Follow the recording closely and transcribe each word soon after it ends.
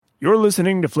You're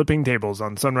listening to Flipping Tables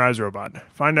on Sunrise Robot.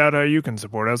 Find out how you can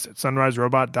support us at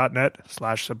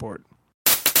sunriserobot.net/support.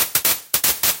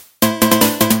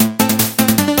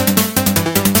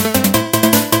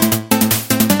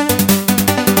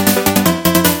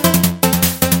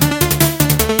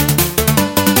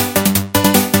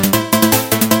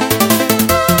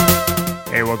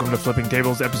 Hey, welcome to Flipping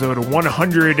Tables, episode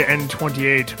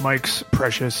 128, Mike's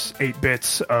precious 8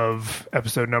 bits of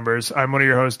episode numbers. I'm one of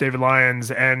your hosts, David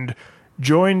Lyons, and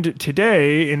joined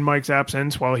today in Mike's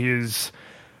absence while he is,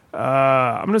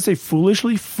 I'm going to say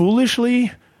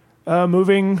foolishly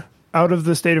moving out of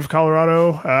the state of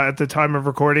Colorado. At the time of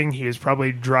recording, he is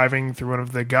probably driving through one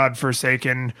of the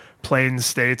godforsaken plains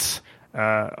states.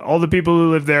 All the people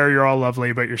who live there, you're all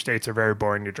lovely, but your states are very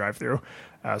boring to drive through.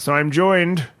 So I'm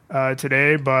joined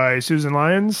today by Susan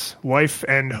Lyons, wife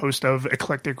and host of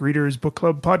Eclectic Readers Book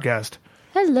Club podcast.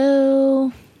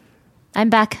 Hello. I'm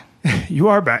back. You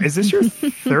are back. Is this your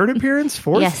third appearance?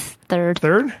 Fourth? Yes, third.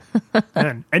 Third?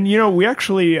 Man. And you know, we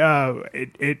actually,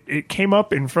 it came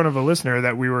up in front of a listener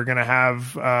that we were going to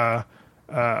have a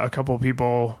couple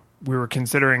people we were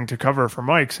considering to cover for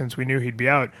Mike since we knew he'd be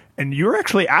out. And you were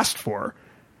actually asked for.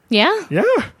 Yeah? Yeah.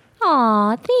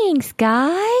 Aw, thanks,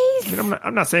 guys. I mean,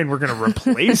 I'm not saying we're going to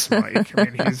replace Mike. I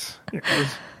mean, it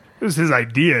was his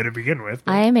idea to begin with.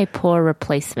 I am a poor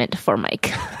replacement for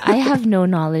Mike. I have no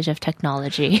knowledge of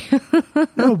technology.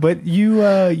 No, but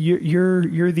you're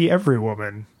the every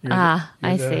woman.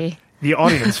 I see. The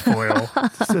audience foil.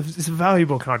 It's a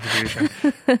valuable contribution.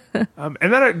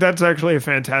 And that's actually a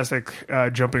fantastic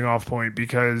jumping off point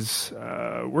because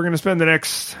we're going to spend the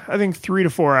next, I think, 3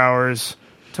 to 4 hours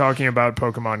talking about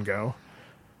Pokemon Go.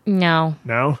 No.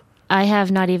 No? I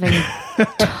have not even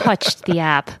touched the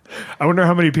app. I wonder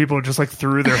how many people just like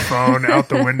threw their phone out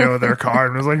the window of their car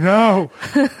and was like, no.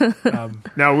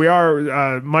 Now we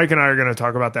are, Mike and I are going to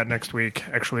talk about that next week.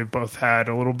 Actually, both had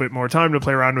a little bit more time to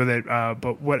play around with it.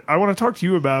 But what I want to talk to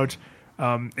you about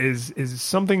is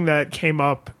something that came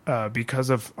up because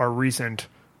of our recent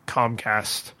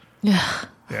Comcast.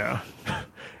 Yeah.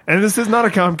 And this is not a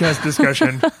Comcast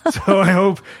discussion, so I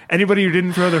hope anybody who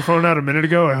didn't throw their phone out a minute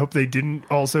ago, I hope they didn't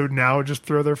also now just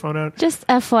throw their phone out. Just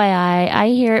FYI, I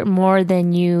hear it more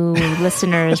than you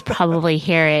listeners probably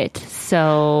hear it.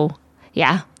 So,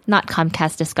 yeah, not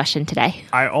Comcast discussion today.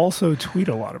 I also tweet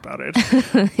a lot about it.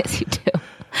 Yes, you do.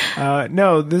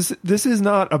 No, this is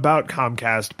not about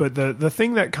Comcast, but the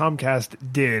thing that Comcast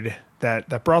did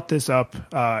that brought this up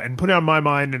and put it on my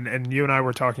mind, and you and I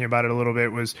were talking about it a little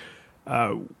bit, was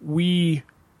we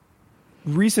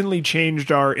recently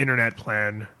changed our internet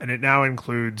plan, and it now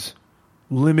includes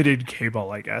limited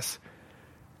cable, I guess.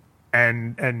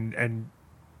 And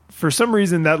for some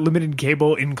reason, that limited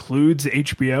cable includes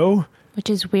HBO, which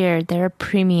is weird. They're a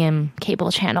premium cable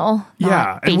channel.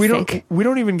 Yeah, and basic. we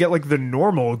don't even get like the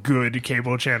normal good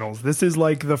cable channels. This is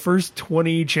like the first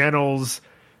 20 channels,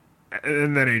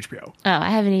 and then HBO. Oh, I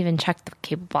haven't even checked the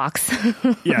cable box.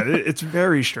 Yeah, it's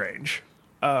very strange.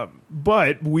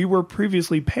 But we were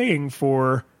previously paying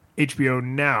for HBO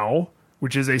Now,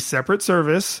 which is a separate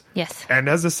service. Yes. And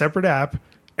has a separate app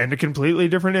and a completely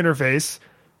different interface,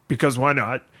 because why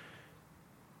not?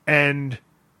 And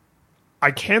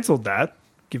I canceled that.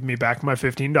 Give me back my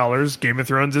 $15. Game of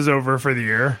Thrones is over for the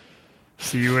year.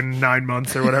 See you in 9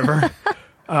 months or whatever.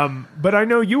 But I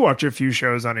know you watch a few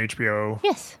shows on HBO.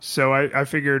 Yes. So I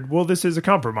figured, well, this is a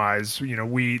compromise. You know,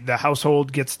 the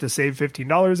household gets to save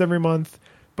 $15 every month,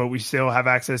 but we still have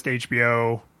access to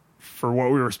HBO for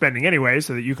what we were spending anyway,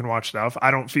 so that you can watch stuff.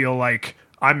 I don't feel like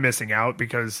I'm missing out,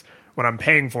 because when I'm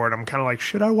paying for it, I'm kind of like,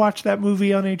 should I watch that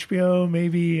movie on HBO?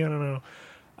 Maybe, I don't know.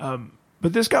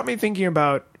 But this got me thinking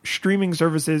about streaming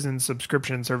services and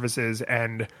subscription services,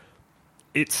 and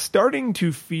it's starting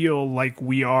to feel like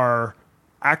we are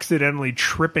accidentally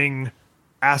tripping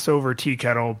ass over tea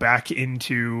kettle back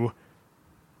into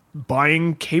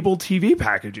buying cable TV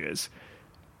packages.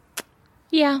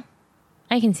 Yeah,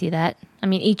 I can see that. I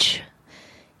mean, each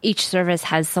service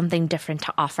has something different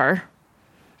to offer.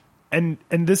 And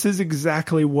this is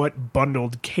exactly what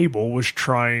bundled cable was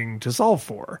trying to solve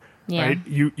for. Yeah. Right?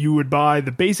 You would buy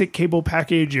the basic cable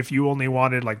package if you only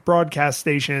wanted like broadcast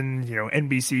stations, you know,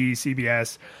 NBC,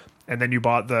 CBS, and then you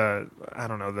bought the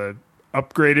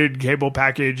upgraded cable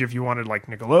package if you wanted like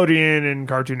Nickelodeon and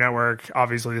Cartoon Network,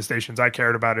 obviously the stations I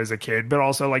cared about as a kid, but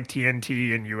also like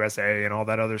TNT and USA and all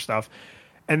that other stuff.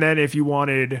 And then if you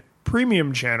wanted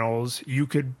premium channels, you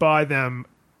could buy them,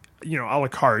 you know, a la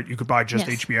carte. You could buy just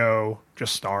HBO,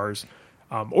 just Stars,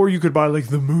 or you could buy like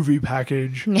the movie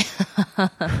package.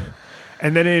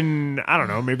 And then in, I don't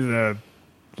know, maybe the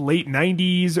late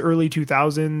 90s, early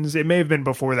 2000s. It may have been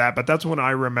before that, but that's when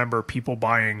I remember people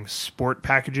buying sport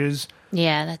packages.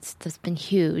 Yeah, that's been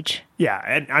huge. Yeah,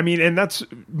 and that's,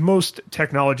 most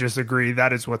technologists agree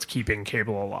that is what's keeping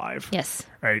cable alive. Yes.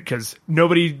 Right, because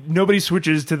nobody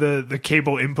switches to the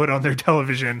cable input on their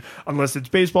television unless it's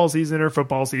baseball season or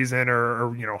football season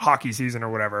or hockey season or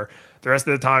whatever. The rest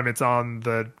of the time it's on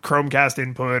the Chromecast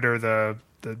input or the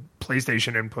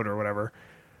PlayStation input or whatever.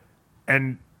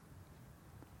 And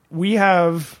we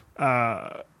have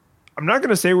I'm not going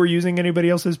to say we're using anybody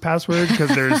else's password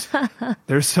because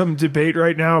there's some debate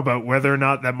right now about whether or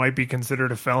not that might be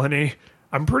considered a felony.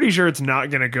 I'm pretty sure it's not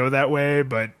going to go that way,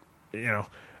 but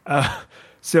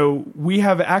so we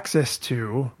have access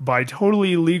to, by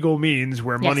totally legal means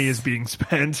where money is being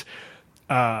spent,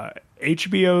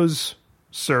 HBO's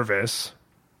service,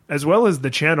 as well as the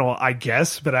channel, I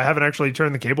guess, but I haven't actually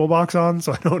turned the cable box on,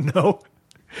 so I don't know.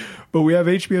 But we have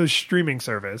HBO's streaming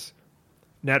service,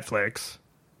 Netflix,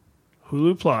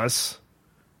 Hulu Plus,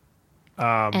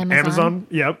 Amazon.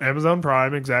 Yep, Amazon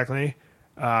Prime, exactly.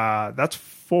 That's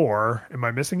 4. Am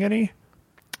I missing any?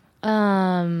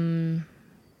 No,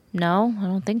 I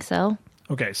don't think so.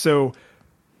 Okay, so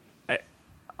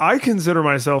I consider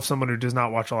myself someone who does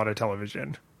not watch a lot of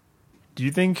television. Do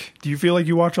you feel like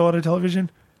you watch a lot of television?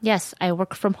 Yes, I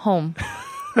work from home.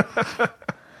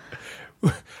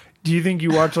 Do you think you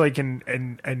watch like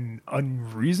an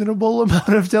unreasonable amount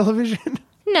of television?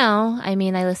 No, I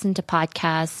mean, I listen to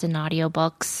podcasts and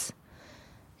audiobooks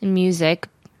and music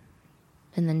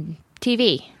and then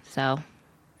TV. So,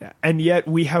 yeah. And yet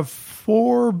we have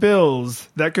 4 bills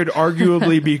that could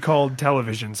arguably be called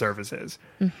television services.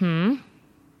 Mm-hmm.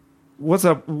 What's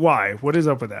up? Why? What is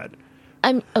up with that?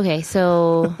 Okay,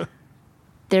 so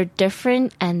they're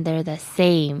different and they're the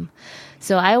same.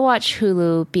 So I watch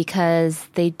Hulu because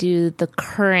they do the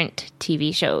current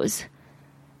TV shows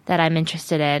that I'm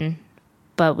interested in,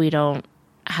 but we don't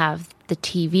have the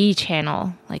TV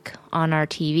channel like on our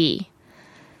TV.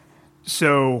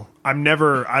 So I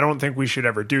don't think we should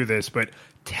ever do this, but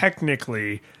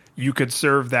technically you could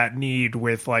serve that need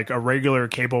with like a regular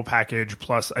cable package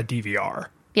plus a DVR.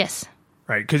 Yes.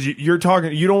 Right, because you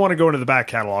don't want to go into the back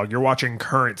catalog. You're watching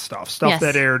current stuff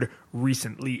that aired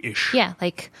recently-ish. Yeah,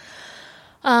 like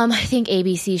I think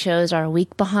ABC shows are a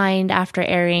week behind after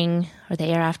airing, or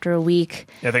they air after a week.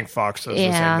 Yeah, I think Fox does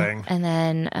the same thing. And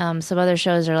then some other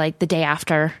shows are like the day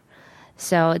after,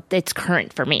 so it's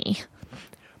current for me.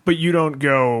 But you don't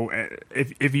go,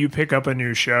 if you pick up a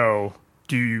new show,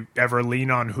 do you ever lean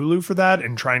on Hulu for that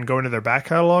and try and go into their back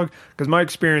catalog? Because my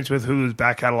experience with Hulu's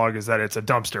back catalog is that it's a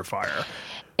dumpster fire.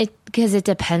 Because it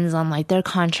depends on like their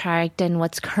contract and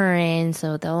what's current,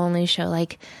 so they'll only show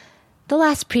like the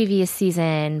last previous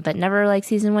season, but never like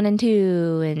season 1 and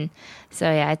 2, and so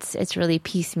yeah, it's really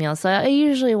piecemeal. So I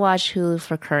usually watch Hulu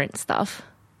for current stuff.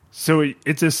 So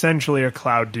it's essentially a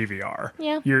cloud DVR.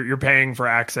 Yeah, you're paying for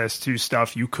access to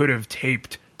stuff you could have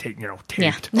taped off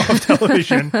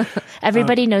television.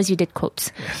 Everybody knows you did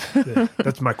quotes. Yes,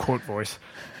 that's my quote voice.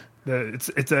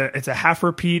 It's a half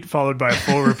repeat followed by a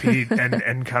full repeat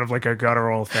and kind of like a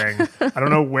guttural thing. I don't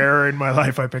know where in my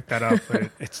life I picked that up, but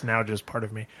it's now just part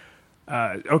of me.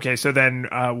 Okay, so then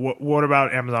what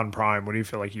about Amazon Prime? What do you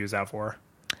feel like you use that for?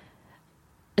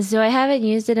 So I haven't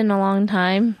used it in a long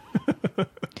time.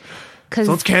 So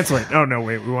let's cancel it. Oh, no,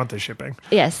 wait, we want the shipping.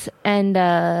 Yes, and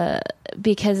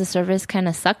because the service kind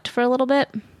of sucked for a little bit,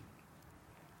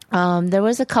 there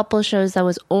was a couple shows that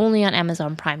was only on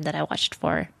Amazon Prime that I watched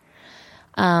for.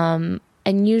 And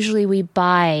usually we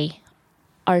buy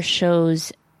our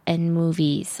shows and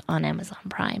movies on Amazon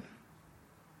Prime.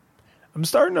 I'm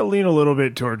starting to lean a little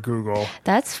bit toward Google.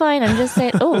 That's fine. I'm just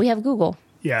saying, we have Google.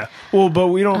 Yeah. Well, but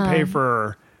we don't pay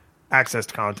for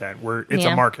accessed content. It's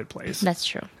a marketplace. That's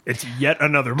true. It's yet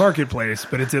another marketplace,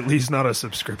 but it's at least not a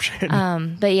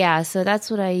subscription. But yeah, so that's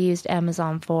what I used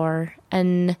Amazon for.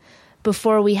 And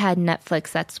before we had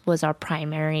Netflix, that was our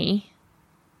primary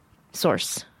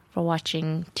source for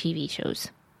watching TV shows.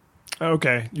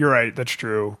 Okay, you're right. That's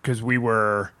true. Because we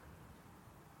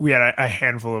had a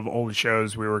handful of old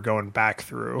shows we were going back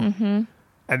through. Mm-hmm.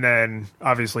 And then,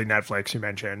 obviously, Netflix, you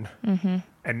mentioned. Mm-hmm.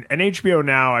 And HBO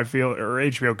Now, I feel, or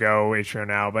HBO Go, HBO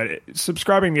Now, but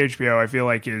subscribing to HBO, I feel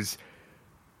like it's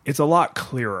a lot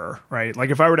clearer, right?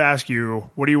 Like, if I were to ask you,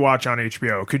 what do you watch on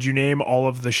HBO? Could you name all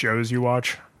of the shows you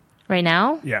watch? Right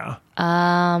now? Yeah.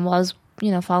 Well, I was,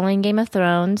 following Game of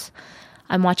Thrones.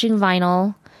 I'm watching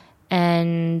Vinyl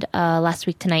and Last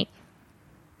Week Tonight.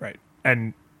 Right.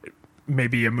 And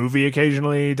maybe a movie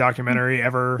occasionally, documentary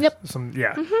ever. Yep.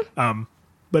 Yeah. Mm-hmm.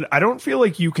 But I don't feel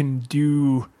like you can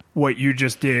do what you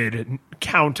just did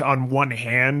count on one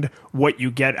hand what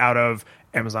you get out of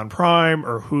Amazon Prime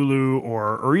or Hulu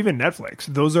or even Netflix.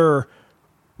 Those are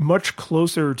much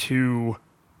closer to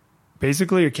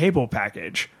basically a cable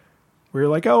package where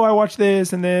you're like, oh, I watched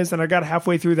this and I got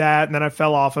halfway through that and then I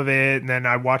fell off of it and then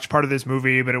I watched part of this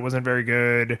movie but it wasn't very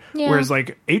good. Yeah. Whereas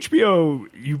like HBO,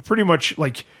 you pretty much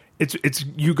like it's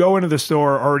you go into the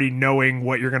store already knowing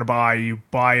what you're going to buy, you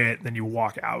buy it, and then you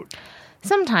walk out.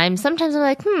 Sometimes I'm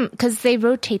like, because they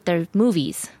rotate their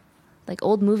movies, like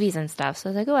old movies and stuff. So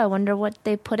I was like, oh, I wonder what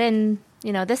they put in,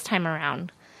 this time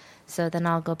around. So then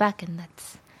I'll go back, and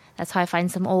that's how I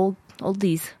find some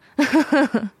oldies.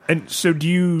 And so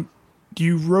do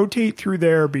you rotate through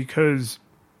there because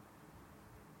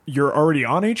you're already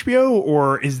on HBO,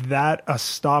 or is that a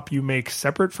stop you make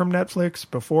separate from Netflix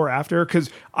before, after? Because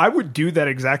I would do that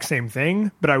exact same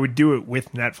thing, but I would do it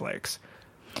with Netflix.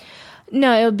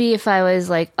 No, it would be if I was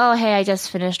like, oh, hey, I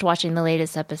just finished watching the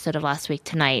latest episode of Last Week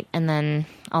Tonight, and then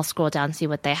I'll scroll down and see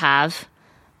what they have.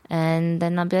 And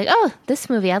then I'll be like, oh, this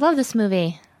movie, I love this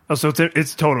movie. Oh, so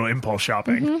it's total impulse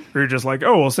shopping. Where you're just like,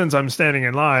 oh, well, since I'm standing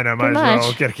in line, I might as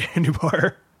well get a candy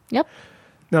bar. Yep.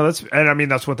 No,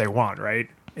 that's what they want, right?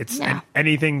 It's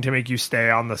anything to make you stay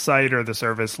on the site or the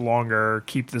service longer,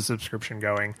 keep the subscription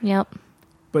going. Yep.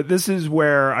 But this is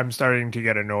where I'm starting to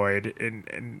get annoyed.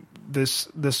 And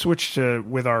the switch to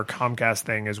with our Comcast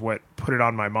thing is what put it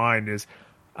on my mind is,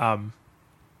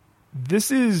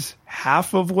 this is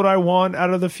half of what I want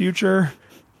out of the future,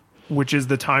 which is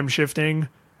the time shifting.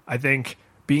 I think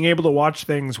being able to watch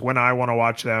things when I want to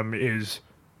watch them is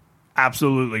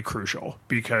absolutely crucial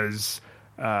because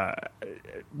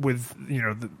with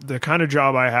the kind of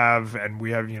job I have, and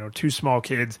we have 2 small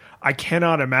kids, I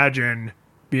cannot imagine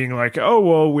being like, oh,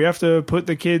 well, we have to put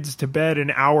the kids to bed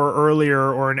an hour earlier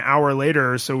or an hour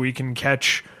later so we can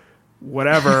catch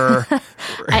whatever.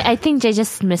 I think they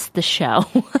just missed the show.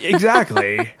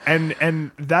 Exactly.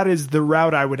 And that is the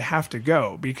route I would have to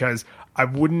go because I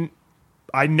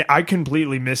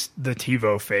completely missed the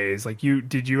TiVo phase. Like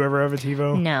did you ever have a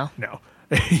TiVo? No.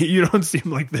 You don't seem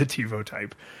like the TiVo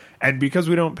type. And because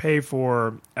we don't pay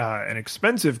for an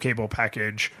expensive cable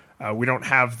package, we don't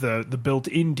have the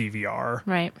built-in DVR.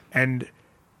 Right. And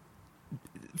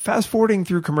fast forwarding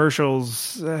through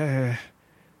commercials,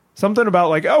 something about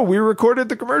like, oh, we recorded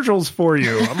the commercials for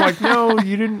you. I'm like, no,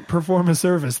 you didn't perform a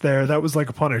service there. That was like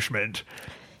a punishment.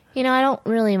 I don't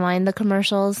really mind the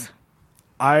commercials.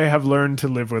 I have learned to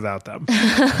live without them.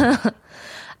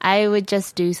 I would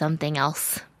just do something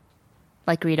else,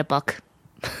 like read a book.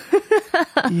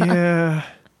 Yeah.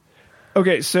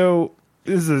 Okay, so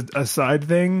this is a side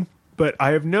thing, but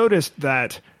I have noticed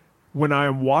that when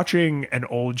I'm watching an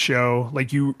old show,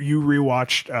 like you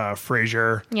rewatched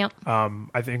Frasier. Yep.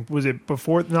 I think, was it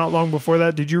not long before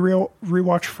that? Did you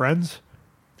rewatch Friends?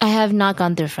 I have not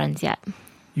gone through Friends yet.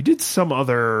 You did some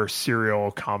other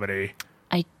serial comedy.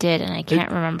 I did, and I can't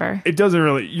remember. It doesn't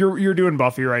really. You're doing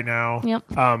Buffy right now. Yep.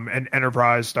 And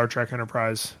Enterprise, Star Trek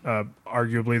Enterprise,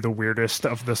 arguably the weirdest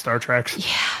of the Star Treks.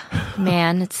 Yeah,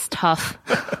 man, it's tough.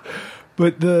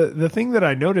 But the thing that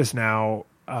I notice now,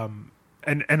 and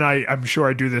I'm sure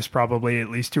I do this probably at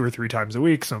least 2 or 3 times a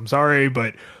week, so I'm sorry,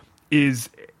 but is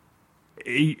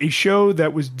a show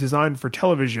that was designed for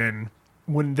television,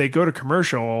 when they go to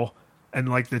commercial and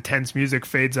like the tense music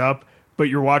fades up, but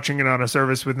you're watching it on a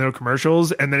service with no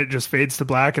commercials, and then it just fades to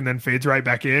black and then fades right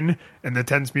back in, and the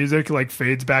tense music like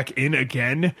fades back in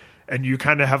again, and you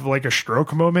kind of have like a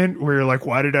stroke moment where you're like,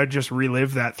 why did I just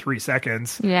relive that 3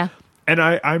 seconds? Yeah. And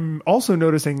I'm also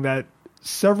noticing that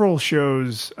several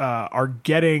shows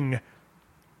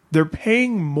they're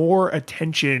paying more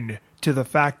attention to the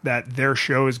fact that their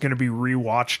show is going to be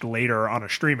rewatched later on a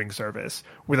streaming service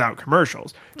without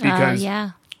commercials. Because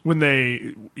when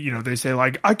they say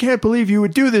like, I can't believe you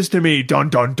would do this to me, dun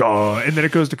dun dun, and then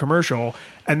it goes to commercial,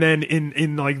 and then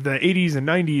in like the 80s and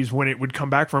 90s when it would come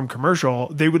back from commercial,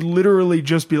 they would literally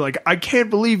just be like, I can't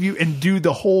believe you, and do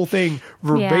the whole thing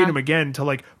verbatim again to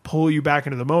like pull you back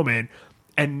into the moment.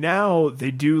 And now they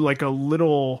do like a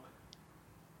little,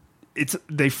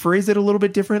 they phrase it a little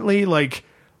bit differently, like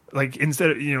instead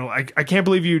of, I can't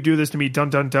believe you do this to me, dun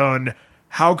dun dun,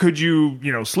 how could you,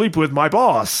 sleep with my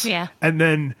boss? Yeah. And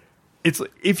then it's,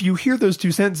 if you hear those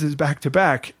 2 sentences back to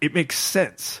back, it makes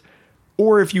sense.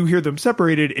 Or if you hear them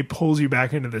separated, it pulls you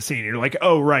back into the scene. You're like,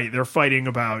 oh, right, they're fighting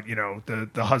about,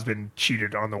 the husband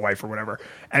cheated on the wife or whatever.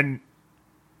 And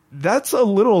that's a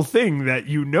little thing that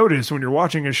you notice when you're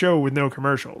watching a show with no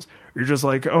commercials. You're just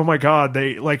like, oh my God,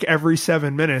 they like every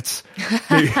 7 minutes,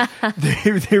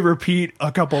 they repeat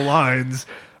a couple lines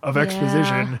of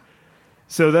exposition. Yeah.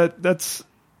 So that's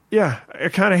Yeah, I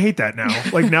kind of hate that now.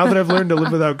 Like, now that I've learned to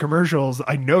live without commercials,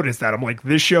 I notice that. I'm like,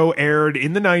 this show aired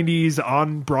in the 90s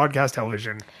on broadcast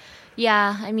television.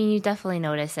 Yeah, I mean, you definitely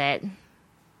notice it.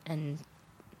 And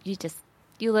you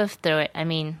live through it. I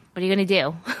mean, what are you going to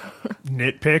do?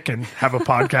 Nitpick and have a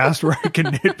podcast where I can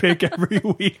nitpick every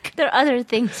week. There are other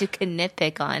things you can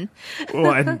nitpick on.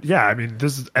 Well, and yeah, I mean,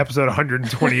 this is episode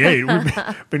 128. We've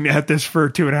been at this for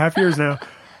 2.5 years now.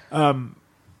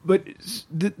 But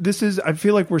this is, I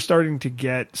feel like we're starting to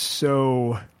get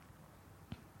so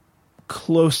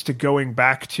close to going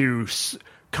back to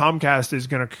Comcast is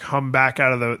going to come back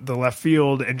out of the left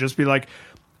field and just be like,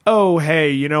 oh,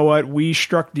 hey, you know what? We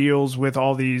struck deals with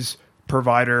all these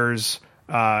providers,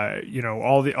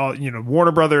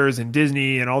 Warner Brothers and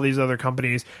Disney and all these other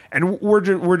companies, and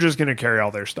we're just going to carry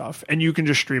all their stuff, and you can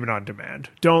just stream it on demand.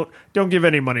 Don't give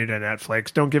any money to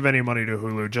Netflix. Don't give any money to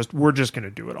Hulu. We're just going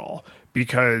to do it all,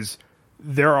 because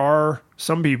there are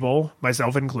some people,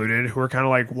 myself included, who are kind of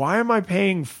like, why am I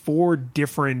paying 4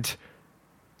 different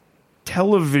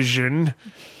television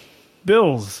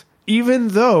bills? Even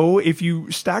though if you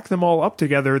stack them all up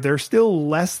together, they're still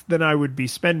less than I would be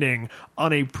spending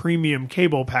on a premium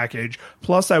cable package.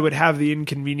 Plus, I would have the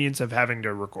inconvenience of having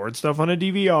to record stuff on a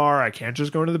DVR. I can't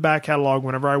just go into the back catalog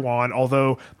whenever I want,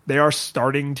 although they are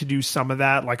starting to do some of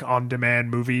that, like on-demand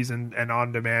movies and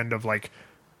on-demand of like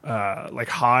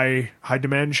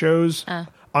high-demand shows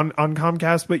on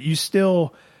Comcast. But you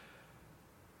still...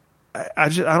 I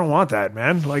don't want that,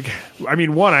 man. Like, I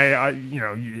mean, one, I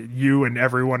you and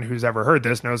everyone who's ever heard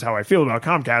this knows how I feel about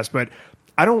Comcast, but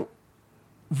I don't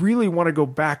really want to go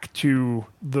back to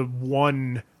the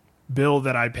one bill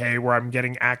that I pay where I'm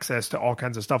getting access to all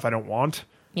kinds of stuff I don't want.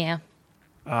 Yeah.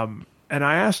 And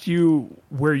I asked you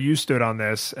where you stood on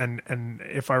this, and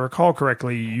if I recall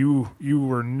correctly, you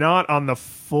were not on the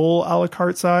full a la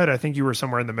carte side. I think you were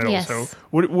somewhere in the middle. Yes. So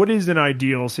what is an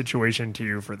ideal situation to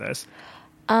you for this?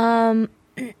 I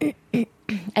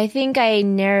think I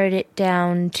narrowed it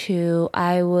down to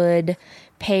I would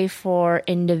pay for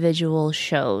individual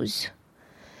shows,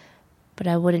 but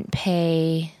I wouldn't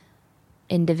pay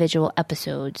individual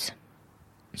episodes.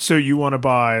 So you want to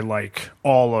buy like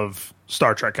all of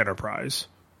Star Trek Enterprise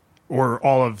or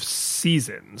all of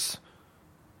seasons?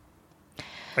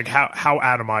 Like how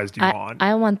atomized do you want?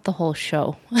 I want the whole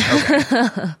show.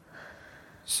 Okay.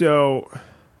 So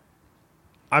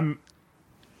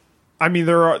I mean,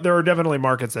 there are definitely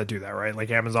markets that do that, right?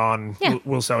 Like Amazon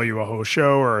will sell you a whole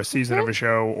show or a season of a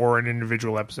show or an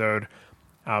individual episode.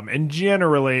 And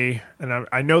generally, and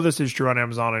I know this is true on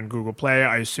Amazon and Google Play.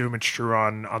 I assume it's true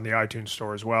on the iTunes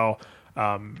Store as well.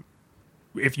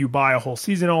 If you buy a whole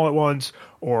season all at once,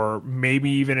 or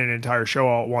maybe even an entire show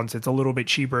all at once, it's a little bit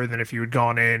cheaper than if you had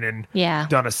gone in and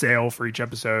done a sale for each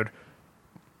episode.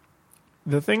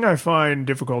 The thing I find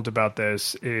difficult about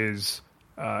this is...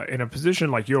 in a position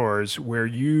like yours where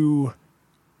you're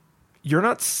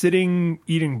not sitting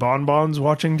eating bonbons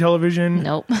watching television.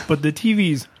 Nope. But the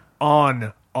TV's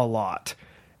on a lot.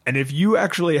 And if you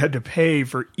actually had to pay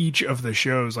for each of the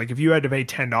shows, like if you had to pay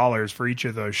 $10 for each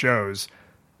of those shows,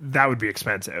 that would be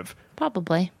expensive.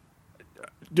 Probably.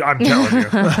 I'm telling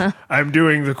you. I'm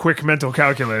doing the quick mental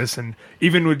calculus, and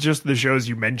even with just the shows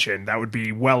you mentioned, that would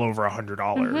be well over $100.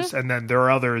 Mm-hmm. And then there are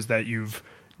others that you've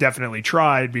definitely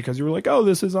tried because you were like, oh,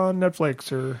 this is on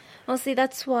Netflix or... Well, see,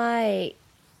 that's why,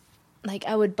 like,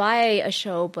 I would buy a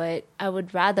show, but I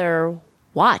would rather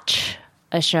watch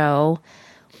a show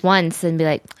once and be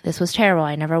like, this was terrible.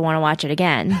 I never want to watch it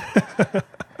again.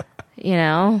 You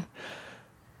know?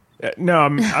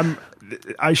 No,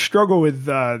 I struggle with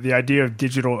the idea of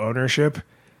digital ownership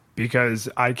because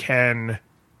I can,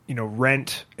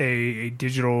 rent a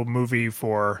digital movie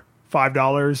for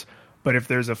 $5, but if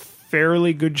there's a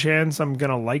fairly good chance I'm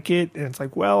going to like it, and it's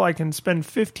like, well, I can spend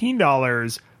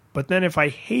 $15, but then if I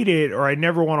hate it or I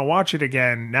never want to watch it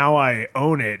again, now I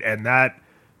own it, and that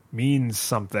means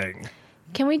something.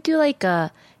 Can we do like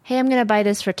a, hey, I'm going to buy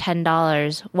this for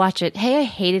 $10, watch it, hey, I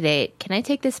hated it, can I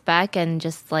take this back and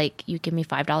just like, you give me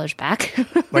 $5 back?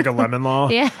 Like a lemon law?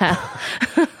 Yeah.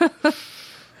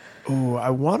 Ooh,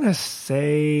 I want to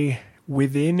say...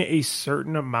 within a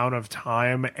certain amount of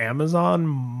time, Amazon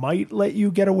might let you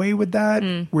get away with that,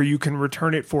 where you can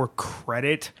return it for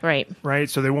credit. Right. Right?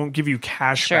 So they won't give you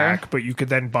cash back, but you could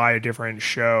then buy a different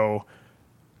show.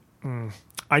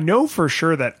 I know for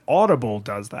sure that Audible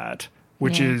does that,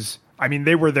 which is, I mean,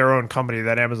 they were their own company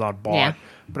that Amazon bought,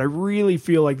 but I really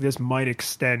feel like this might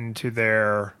extend to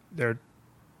their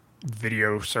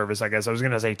video service, I guess. I was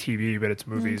going to say TV, but it's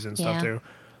movies and stuff too.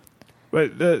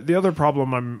 But the other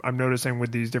problem I'm noticing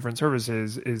with these different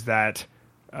services is that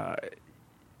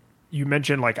you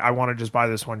mentioned like, I want to just buy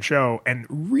this one show. And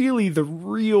really the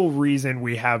real reason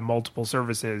we have multiple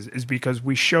services is because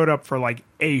we showed up for like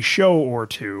a show or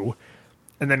two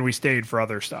and then we stayed for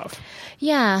other stuff.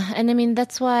 Yeah. And I mean,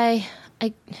 that's why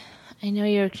I know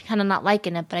you're kind of not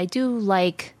liking it, but I do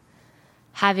like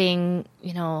having,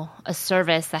 you know, a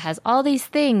service that has all these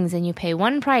things and you pay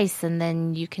one price and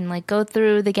then you can like go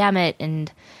through the gamut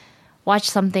and watch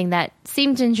something that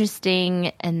seemed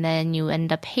interesting and then you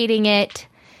end up hating it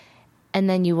and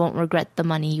then you won't regret the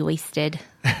money you wasted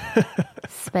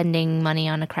spending money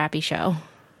on a crappy show.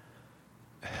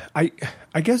 I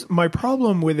guess my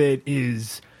problem with it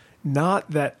is not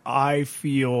that I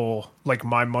feel like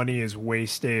my money is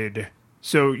wasted.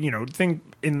 So, you know, think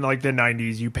in like the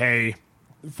 90s, you pay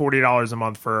 $40 a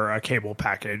month for a cable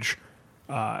package,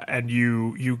 and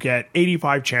you get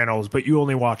 85 channels, but you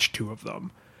only watch 2 of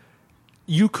them.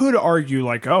 You could argue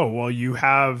like, oh, well, you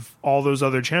have all those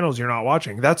other channels you're not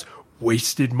watching. That's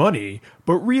wasted money.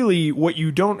 But really, what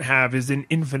you don't have is an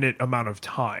infinite amount of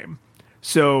time.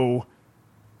 So,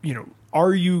 you know,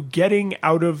 are you getting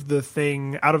out of the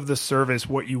service,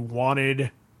 what you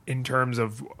wanted in terms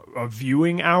of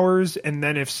viewing hours? And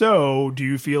then if so, do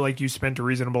you feel like you spent a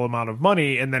reasonable amount of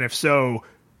money? And then if so,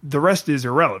 the rest is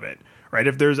irrelevant, right?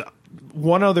 If there's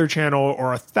one other channel or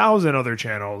 1,000 other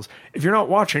channels, if you're not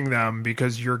watching them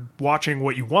because you're watching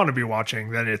what you want to be watching,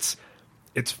 then it's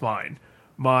fine.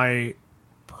 My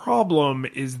problem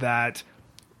is that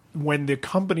when the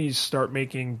companies start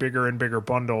making bigger and bigger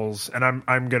bundles, and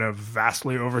I'm going to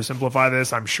vastly oversimplify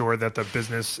this, I'm sure that the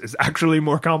business is actually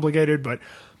more complicated, but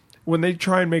when they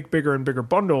try and make bigger and bigger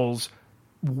bundles,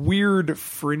 weird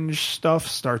fringe stuff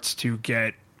starts to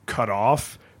get cut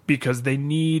off because they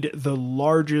need the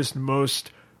largest,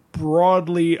 most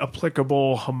broadly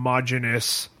applicable,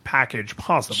 homogeneous package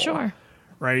possible. Sure.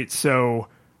 Right? So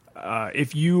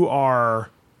if you are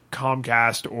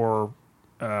Comcast or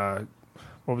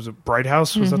what was it? Bright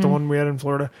House? Was that the one we had in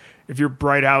Florida? If you're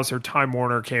Bright House or Time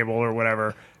Warner Cable or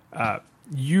whatever,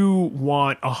 you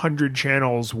want 100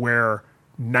 channels where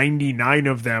 99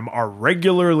 of them are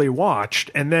regularly watched.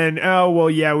 And then, oh, well,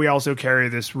 yeah, we also carry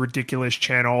this ridiculous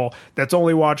channel that's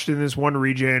only watched in this one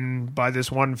region by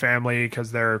this one family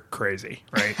because they're crazy,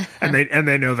 right? and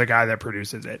they know the guy that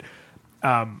produces it.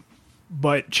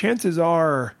 But chances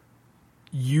are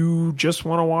you just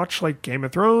want to watch like Game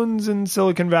of Thrones and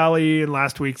Silicon Valley and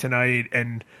Last Week Tonight.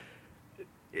 And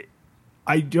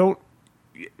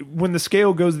when the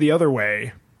scale goes the other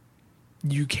way,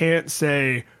 you can't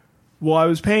say, well, I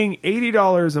was paying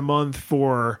 $80 a month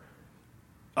for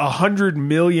 100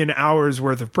 million hours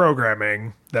worth of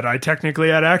programming that I technically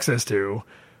had access to.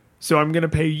 So I'm going to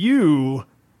pay you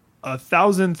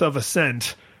 1,000th of a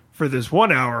cent for this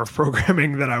 1 hour of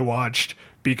programming that I watched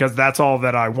because that's all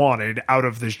that I wanted out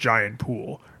of this giant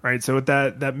pool, right? So at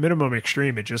that minimum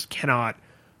extreme, it just cannot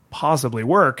possibly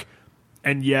work.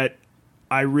 And yet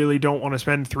I really don't want to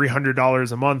spend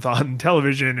 $300 a month on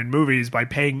television and movies by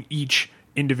paying each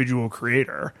individual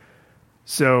creator.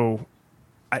 So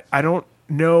I don't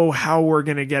know how we're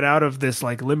going to get out of this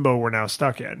like limbo we're now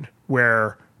stuck in,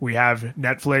 where we have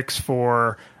Netflix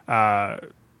for I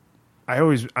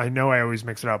always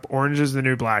mix it up. Orange is the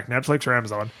New Black, Netflix or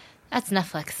Amazon? That's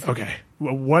Netflix. Okay.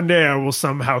 Well, one day I will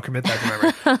somehow commit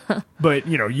that to memory. But,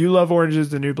 you know, you love Orange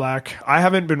is the New Black. I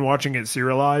haven't been watching it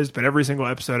serialized, but every single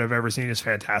episode I've ever seen is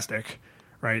fantastic,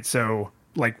 right? So,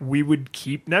 like, we would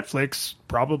keep Netflix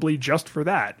probably just for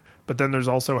that. But then there's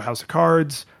also House of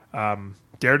Cards,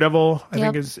 Daredevil, I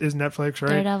think is Netflix, right?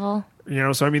 Daredevil. You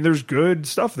know, so I mean, there's good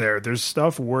stuff there. There's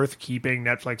stuff worth keeping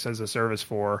Netflix as a service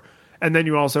for. And then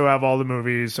you also have all the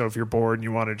movies. So if you're bored and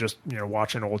you want to just, you know,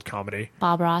 watch an old comedy.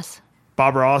 Bob Ross.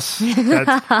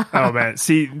 Oh man.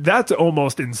 See, that's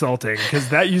almost insulting because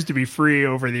that used to be free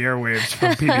over the airwaves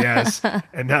from PBS.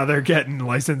 And now they're getting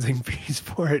licensing fees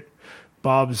for it.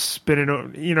 Bob's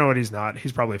spinning. You know what? He's not.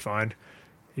 He's probably fine.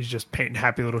 He's just painting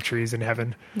happy little trees in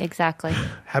heaven. Exactly.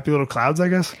 Happy little clouds, I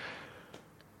guess.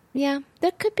 Yeah,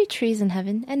 there could be trees in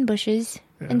heaven and bushes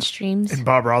and streams. In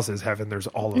Bob Ross's heaven, there's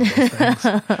all of those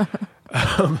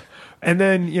things. And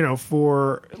then, you know,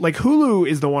 for like Hulu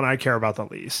is the one I care about the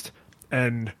least.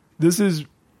 And this is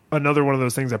another one of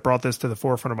those things that brought this to the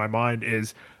forefront of my mind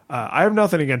is I have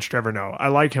nothing against Trevor Noah. I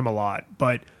like him a lot,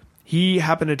 but he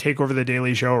happened to take over The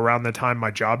Daily Show around the time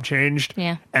my job changed.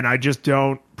 Yeah. And I just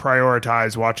don't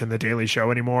prioritize watching The Daily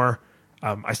Show anymore.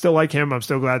 I still like him. I'm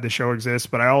still glad the show exists,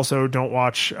 but I also don't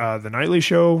watch The Nightly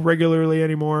Show regularly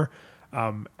anymore.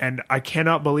 And I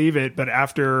cannot believe it, but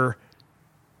after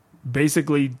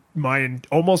basically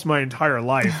almost my entire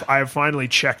life, I have finally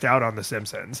checked out on The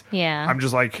Simpsons. Yeah. I'm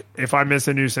just like, if I miss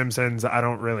a new Simpsons, I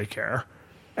don't really care.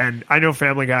 And I know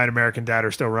Family Guy and American Dad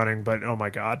are still running, but oh my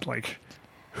God, like,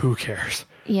 who cares?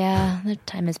 Yeah, the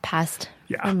time has passed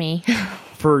for me.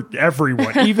 For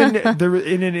everyone. Even there,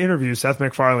 in an interview, Seth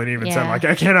MacFarlane even said, like,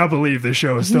 I cannot believe this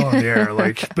show is still on the air.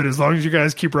 Like, but as long as you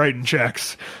guys keep writing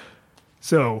checks.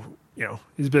 So, you know,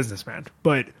 he's a businessman.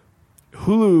 But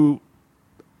Hulu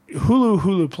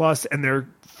Plus, and their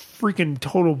freaking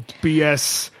total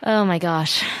BS. Oh my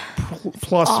gosh.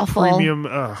 Plus awful. Premium.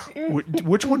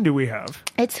 Which one do we have?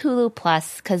 It's Hulu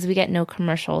Plus because we get no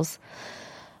commercials.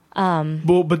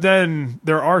 Well, but then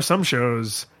there are some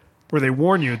shows where they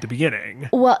warn you at the beginning.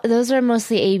 Well, those are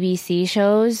mostly ABC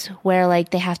shows where like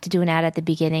they have to do an ad at the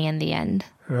beginning and the end.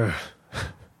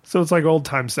 So it's like old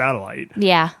time satellite.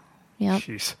 Yeah. Yep.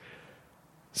 Jeez.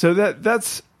 So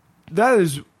that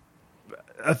is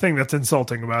a thing that's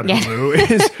insulting about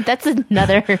Hulu. Is that's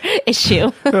another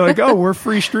issue. They're like, oh, we're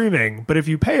free streaming, but if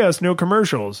you pay us, no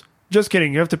commercials. Just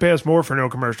kidding. You have to pay us more for no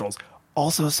commercials.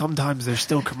 Also, sometimes there's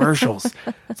still commercials.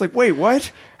 It's like, wait,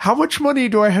 what? How much money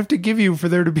do I have to give you for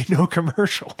there to be no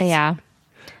commercials? Yeah.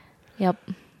 Yep.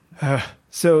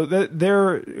 So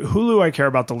they're Hulu I care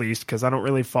about the least because I don't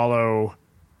really follow.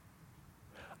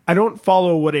 I don't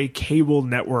follow what a cable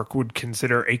network would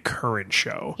consider a current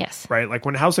show. Yes. Right? Like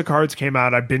when House of Cards came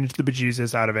out, I binged the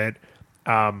bejesus out of it.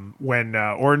 When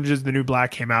Orange is the New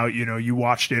Black came out, you know, you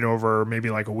watched it over maybe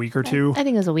like a week or two. I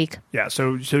think it was a week. Yeah.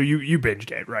 So you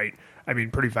binged it, right? I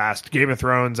mean, pretty fast. Game of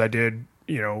Thrones, I did,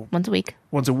 you know, once a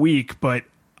week, but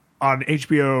on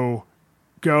HBO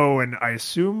Go and I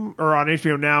assume, or on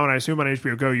HBO Now, and I assume on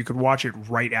HBO Go, you could watch it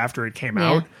right after it came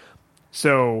out.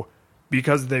 So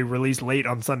because they released late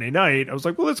on Sunday night, I was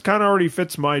like, well, this kind of already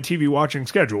fits my TV watching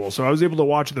schedule. So I was able to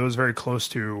watch those very close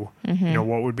to, you know,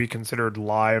 what would be considered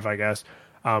live, I guess.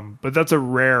 But that's a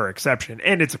rare exception,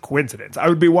 and it's a coincidence. I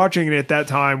would be watching it at that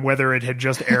time, whether it had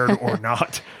just aired or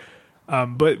not.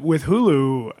 But with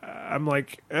Hulu, I'm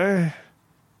like, what am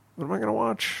I going to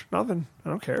watch? Nothing. I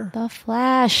don't care. The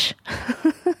Flash.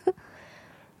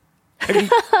 I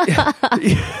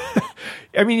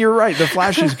mean, you're right. The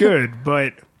Flash is good,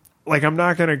 but like, I'm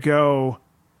not going to go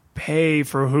pay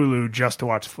for Hulu just to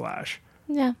watch The Flash.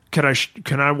 Yeah.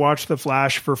 Can I watch The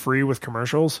Flash for free with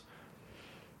commercials?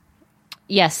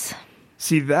 Yes.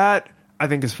 See, that I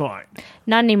think is fine.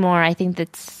 Not anymore. I think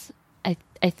I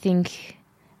think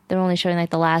they're only showing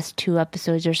like the last 2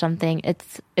 episodes or something. It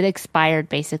expired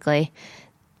basically.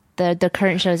 The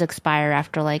current shows expire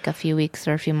after like a few weeks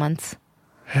or a few months.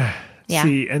 Yeah.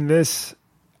 See, and this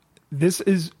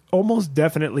is almost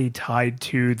definitely tied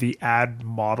to the ad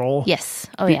model. Yes.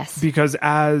 Oh, yes. Because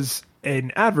as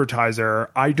an advertiser,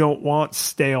 I don't want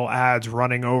stale ads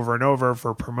running over and over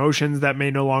for promotions that may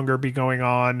no longer be going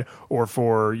on, or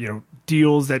for, you know,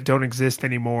 deals that don't exist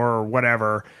anymore or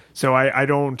whatever. So I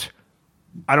don't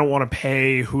want to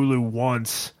pay Hulu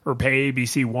once or pay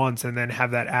ABC once and then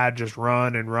have that ad just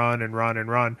run and run and run and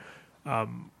run.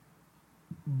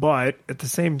 But at the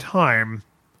same time,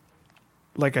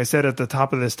 like I said at the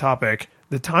top of this topic,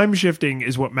 the time shifting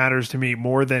is what matters to me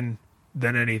more than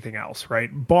anything else, right?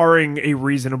 Barring a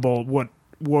reasonable,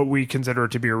 what we consider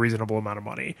to be a reasonable amount of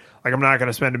money. Like, I'm not going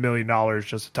to spend $1 million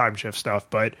just to time shift stuff,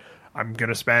 but I'm going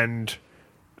to spend,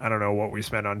 I don't know what we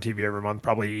spend on TV every month,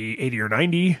 probably 80 or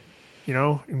 90, you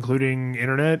know, including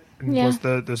internet and plus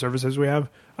the services we have.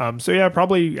 So yeah,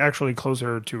 probably actually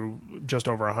closer to just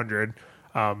over 100,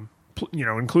 you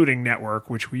know, including network,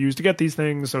 which we use to get these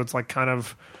things. So it's like kind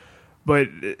of, but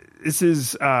this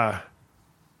is where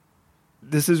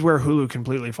Hulu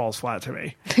completely falls flat to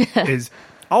me. Is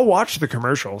I'll watch the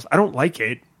commercials. I don't like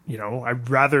it, you know. I'd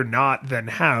rather not than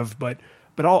have, but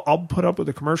I'll put up with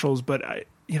the commercials. But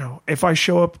you know, if I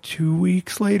show up 2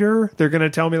 weeks later, they're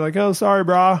gonna tell me like, "Oh, sorry,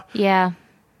 brah." Yeah,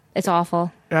 it's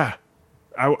awful. Yeah,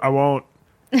 I won't.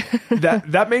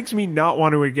 that makes me not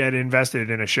want to get invested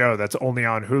in a show that's only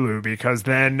on Hulu, because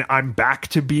then I'm back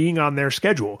to being on their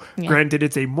schedule. Yeah. Granted,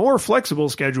 it's a more flexible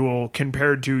schedule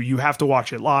compared to you have to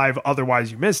watch it live,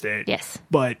 otherwise you missed it. Yes.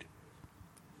 But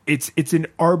it's an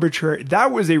arbitrary,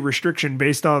 that was a restriction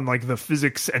based on like the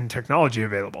physics and technology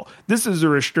available. This is a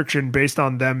restriction based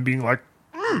on them being like,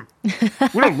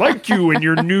 we don't like you and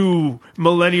your new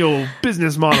millennial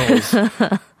business models.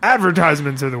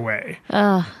 Advertisements are the way.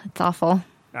 Oh, it's awful.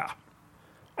 Yeah.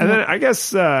 And then I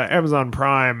guess Amazon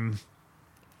Prime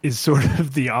is sort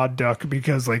of the odd duck,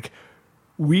 because like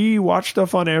we watch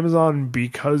stuff on Amazon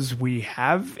because we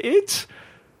have it.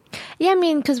 Yeah, I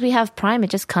mean, because we have Prime, it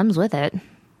just comes with it.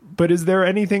 But is there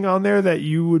anything on there that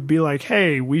you would be like,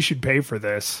 hey, we should pay for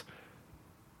this?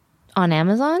 On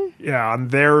Amazon? Yeah, on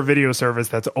their video service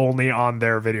that's only on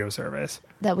their video service.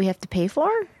 That we have to pay for?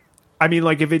 I mean,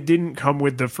 like, if it didn't come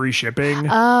with the free shipping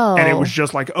Oh. and it was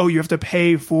just like, oh, you have to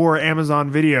pay for Amazon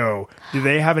Video, do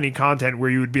they have any content where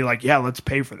you would be like, yeah, let's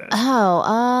pay for this?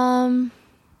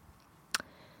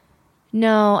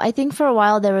 No, I think for a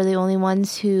while they were the only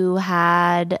ones who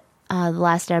had The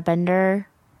Last Airbender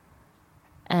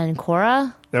and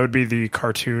Korra. That would be the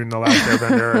cartoon, The Last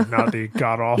Airbender, not the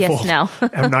god-awful Yes, no.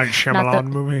 M. Night Shyamalan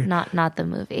movie. Not the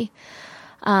movie.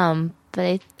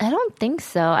 But I don't think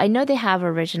so. I know they have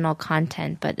original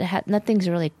content, but nothing's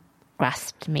really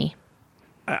grasped me.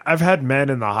 I've had Men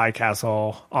in the High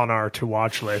Castle on our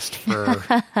to-watch list for,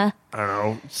 I don't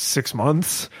know, 6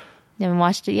 months. You haven't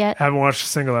watched it yet? Haven't watched a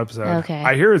single episode. Okay.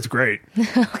 I hear it's great.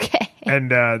 Okay.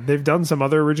 And they've done some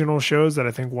other original shows that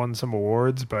I think won some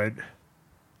awards, but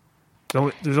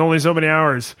there's only so many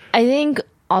hours. I think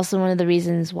also one of the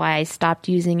reasons why I stopped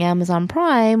using Amazon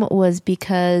Prime was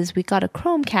because we got a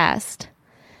Chromecast.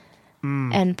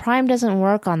 And Prime doesn't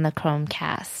work on the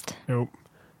Chromecast. Nope.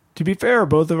 To be fair,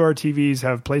 both of our TVs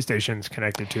have PlayStations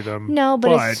connected to them. No,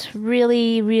 but it's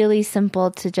really, really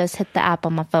simple to just hit the app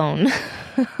on my phone.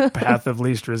 Path of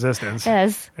least resistance.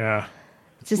 Yes. Yeah.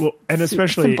 Just Well, and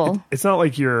especially, simple. it's not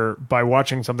like you're, by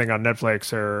watching something on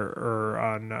Netflix or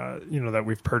on, that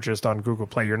we've purchased on Google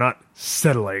Play, you're not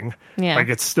settling. Yeah. Like,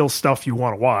 it's still stuff you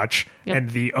want to watch. Yep. And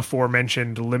the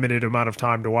aforementioned limited amount of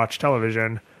time to watch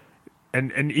television.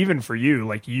 And even for you,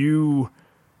 like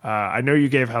I know you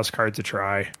gave House Cards a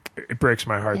try. It breaks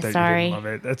my heart that Sorry. you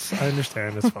didn't love it. I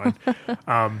understand. It's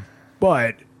fine.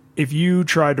 But if you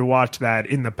tried to watch that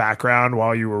in the background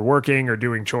while you were working or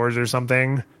doing chores or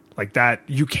something like that,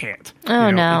 you can't.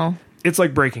 Oh, no. It's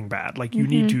like Breaking Bad. Like, you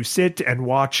need to sit and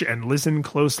watch and listen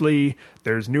closely.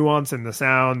 There's nuance in the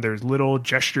sound. There's little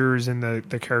gestures in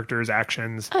the characters'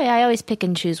 actions. Oh, yeah. I always pick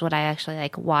and choose what I actually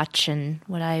watch and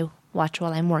what I watch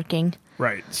while I'm working.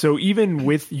 Right. So even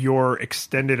with your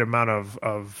extended amount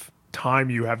of time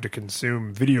you have to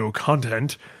consume video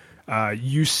content,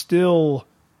 you still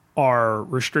are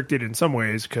restricted in some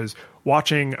ways, because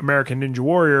watching American Ninja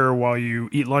Warrior while you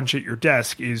eat lunch at your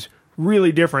desk is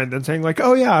really different than saying, like,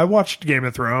 oh yeah, I watched Game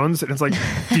of Thrones. And it's like,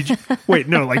 did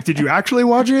you actually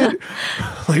watch it?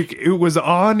 Like, it was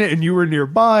on and you were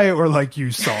nearby, or like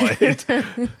you saw it?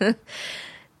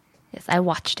 Yes, I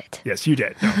watched it. Yes, you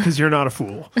did. Because you're not a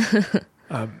fool.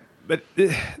 But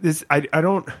this,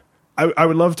 I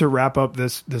would love to wrap up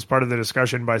this part of the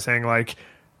discussion by saying, like,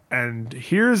 and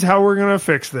here's how we're going to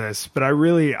fix this. But I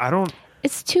don't.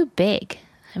 It's too big.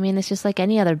 I mean, it's just like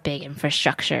any other big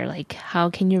infrastructure. Like, how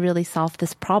can you really solve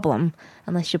this problem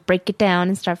unless you break it down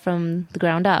and start from the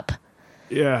ground up?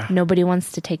 Yeah. Nobody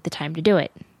wants to take the time to do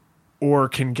it. Or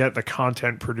can get the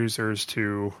content producers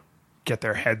to get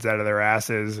their heads out of their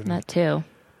asses. And, That too.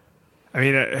 I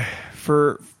mean,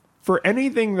 for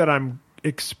anything that I'm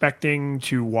expecting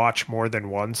to watch more than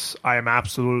once, I am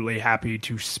absolutely happy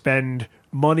to spend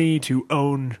money to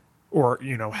own or,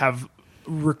 have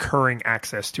recurring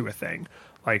access to a thing.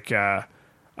 Like, the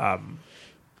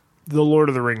Lord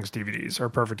of the Rings DVDs are a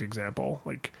perfect example.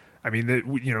 Like, I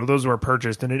mean, those were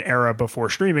purchased in an era before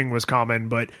streaming was common,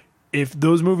 but if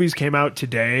those movies came out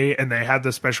today and they had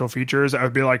the special features, I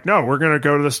would be like, no, we're going to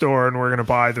go to the store and we're going to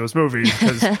buy those movies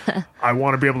because I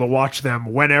want to be able to watch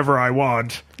them whenever I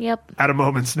want. Yep. At a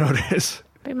moment's notice.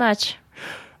 Pretty much.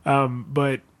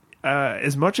 But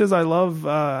as much as I love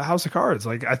House of Cards,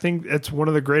 like, I think it's one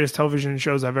of the greatest television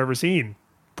shows I've ever seen.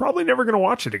 Probably never going to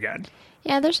watch it again.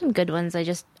 Yeah, there's some good ones. I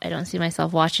don't see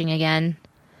myself watching again.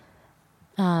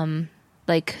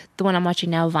 Like the one I'm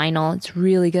watching now, Vinyl. It's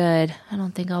really good. I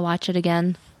don't think I'll watch it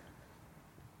again.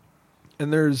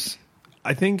 And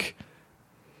I think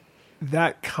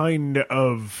that kind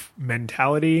of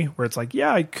mentality where it's like,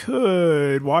 yeah, I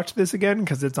could watch this again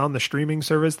because it's on the streaming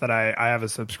service that I have a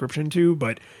subscription to,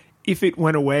 but if it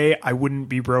went away, I wouldn't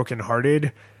be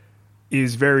brokenhearted,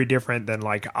 is very different than,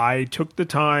 like, I took the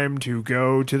time to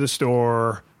go to the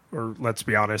store, or let's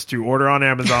be honest, to order on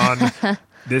Amazon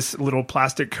this little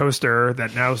plastic coaster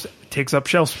that now takes up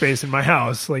shelf space in my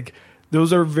house. Like,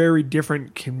 those are very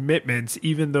different commitments,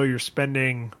 even though you're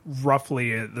spending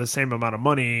roughly the same amount of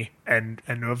money and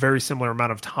a very similar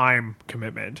amount of time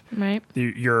commitment. Right.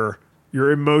 You're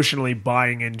emotionally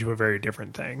buying into a very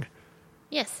different thing.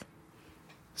 Yes.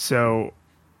 So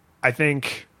I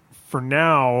think for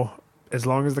now, as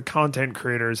long as the content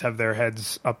creators have their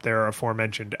heads up their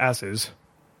aforementioned asses.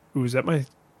 Ooh, is that my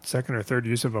second or third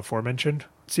use of aforementioned?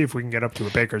 Let's see if we can get up to a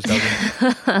baker's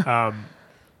dozen.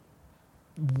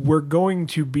 We're going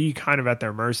to be kind of at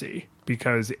their mercy,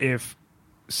 because if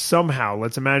somehow,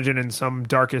 let's imagine in some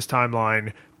darkest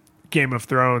timeline, Game of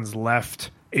Thrones left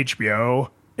HBO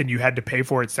and you had to pay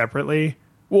for it separately,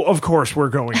 Well, of course we're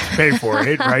going to pay for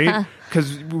it, right?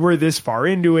 Because we're this far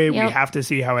into it. Yep. We have to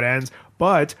see how it ends.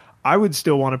 But I would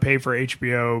still want to pay for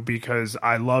HBO because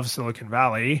I love Silicon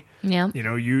Valley. Yeah. You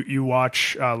know, you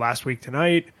watch Last Week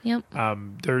Tonight. Yep.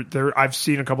 I've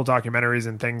seen a couple documentaries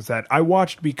and things that I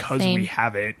watched because Same. we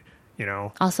have it. You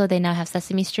know, Also, they now have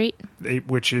Sesame Street.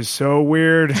 which is so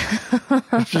weird.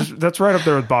 That's right up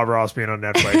there with Bob Ross being on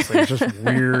Netflix. Like, it's just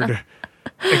weird.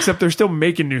 Except they're still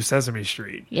making new Sesame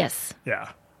Street. Yes. Yeah,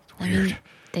 it's I weird. mean,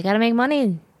 they got to make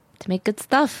money to make good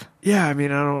stuff. Yeah, I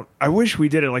mean, I wish we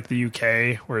did it like the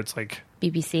UK, where it's like,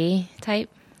 BBC type.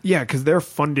 yeah, because they're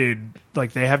funded,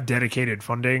 like they have dedicated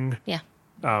funding, Yeah.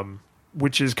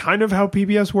 which is kind of how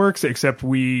PBS works, except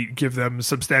we give them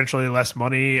substantially less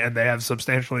money and they have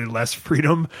substantially less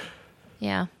freedom.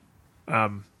 Yeah.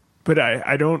 But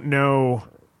I don't know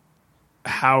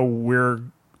how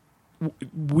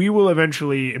we will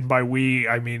eventually, and by we,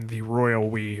 I mean the royal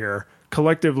we here,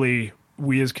 collectively,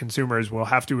 we as consumers will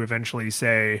have to eventually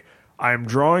say, I'm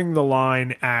drawing the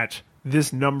line at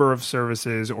this number of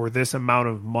services or this amount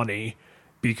of money,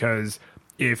 because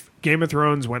if Game of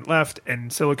Thrones went left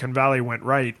and Silicon Valley went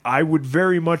right, I would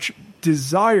very much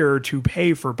desire to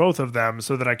pay for both of them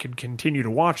so that I could continue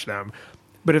to watch them.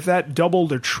 But if that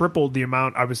doubled or tripled the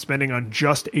amount I was spending on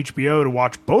just HBO to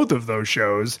watch both of those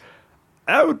shows,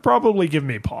 that would probably give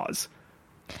me pause.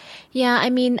 Yeah,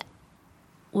 I mean,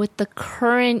 with the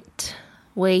current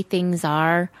way things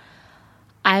are,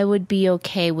 I would be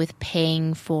okay with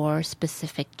paying for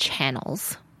specific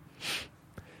channels.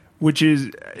 Which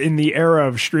is, in the era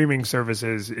of streaming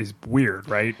services, is weird,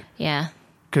 right? Yeah.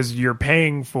 Because you're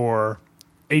paying for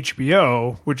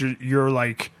HBO, which is, you're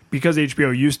like, because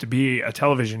HBO used to be a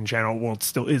television channel, well, it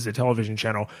still is a television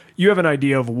channel, you have an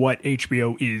idea of what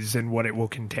HBO is and what it will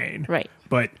contain. Right.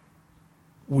 But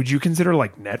would you consider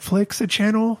like Netflix a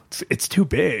channel? It's too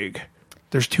big.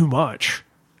 There's too much.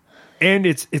 And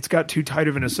it's got too tight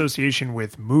of an association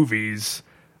with movies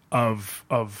of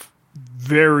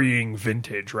varying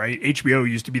vintage, right? HBO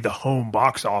used to be the home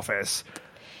box office.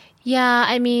 Yeah,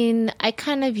 I mean, I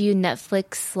kind of view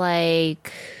Netflix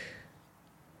like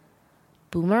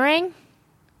Boomerang.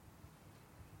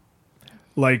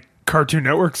 Like Cartoon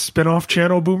Network's spin-off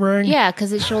channel Boomerang? Yeah,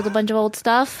 because it showed a bunch of old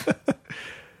stuff.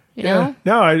 You know?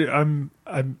 No,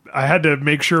 I had to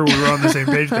make sure we were on the same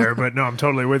page there, but no, I'm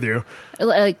totally with you.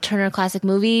 Like Turner Classic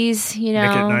Movies, you know?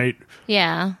 Nick at Night.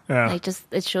 Yeah. Yeah. Like just,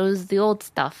 it shows the old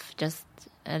stuff just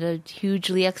at a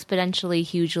hugely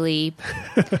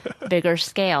bigger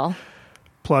scale.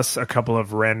 Plus a couple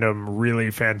of random, really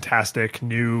fantastic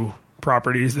new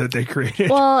properties that they created.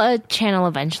 Well, a channel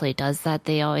eventually does that.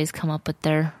 They always come up with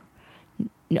their...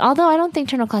 Although I don't think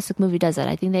Turner Classic Movie does that.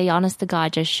 I think they, honest to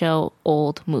God, just show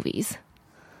old movies.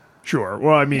 Sure.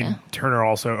 Well, I mean, Yeah. Turner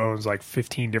also owns like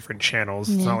 15 different channels.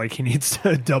 It's not like he needs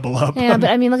to double up. Yeah, but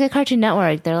I mean, look at Cartoon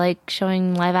Network. They're like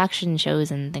showing live action shows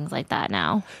and things like that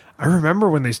now. I remember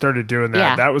when they started doing that.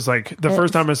 Yeah. That was like the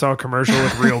first time I saw a commercial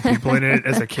with real people in it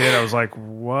as a kid. I was like,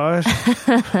 what? Is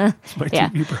my Yeah.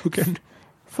 TV broken?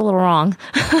 It's a little wrong.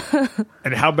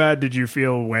 And how bad did you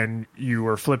feel when you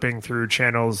were flipping through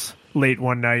channels late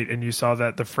one night and you saw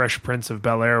that The Fresh Prince of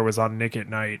Bel-Air was on Nick at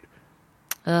Night?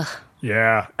 Ugh.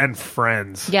 Yeah, and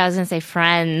Friends. Yeah, I was going to say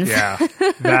Friends. Yeah,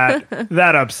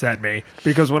 that upset me.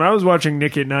 Because when I was watching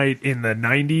Nick at Night in the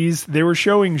 90s, they were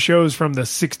showing shows from the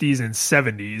 60s and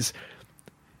 70s.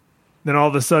 Then all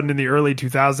of a sudden in the early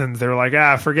 2000s, they were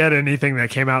like, forget anything that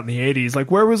came out in the 80s.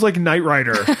 Like, where was like Knight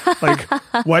Rider? Like,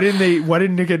 why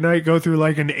didn't Nick at Night go through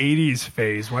like an 80s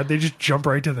phase? Why'd they just jump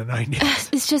right to the 90s?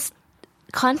 It's just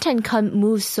content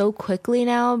moves so quickly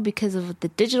now because of the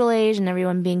digital age and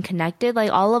everyone being connected. Like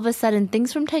all of a sudden,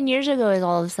 things from 10 years ago is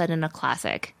all of a sudden a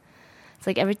classic. It's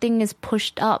like everything is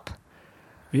pushed up.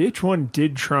 VH1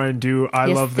 did try and do I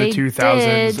Yes, Love the they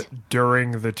 2000s did.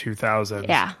 during the 2000s.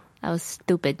 Yeah, that was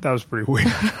stupid. That was pretty weird.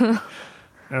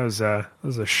 that was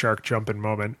a shark jumping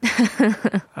moment.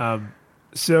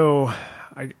 So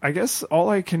I guess all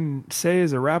I can say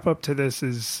as a wrap up to this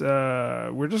is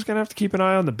we're just going to have to keep an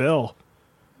eye on the bill,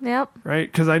 Yep.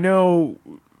 right? Because I know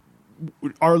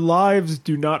our lives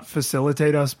do not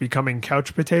facilitate us becoming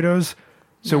couch potatoes.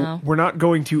 So No. we're not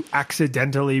going to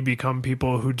accidentally become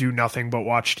people who do nothing but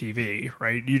watch TV,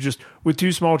 right? You just, with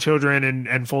two small children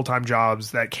and full-time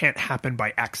jobs, that can't happen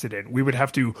by accident. We would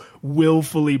have to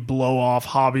willfully blow off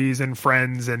hobbies and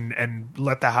friends and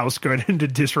let the house go into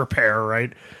disrepair,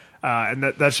 right? And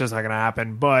that's just not going to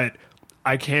happen. But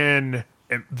I can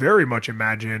very much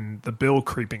imagine the bill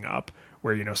creeping up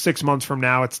where, 6 months from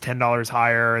now it's $10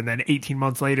 higher, and then 18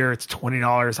 months later it's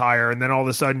 $20 higher, and then all of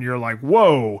a sudden you're like,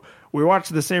 whoa, we watch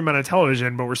the same amount of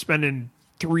television, but we're spending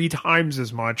 3 times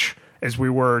as much as we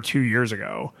were 2 years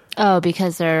ago. Oh,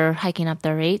 because they're hiking up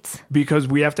their rates? Because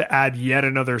we have to add yet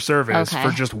another service Okay.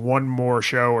 for just one more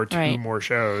show or 2 Right. more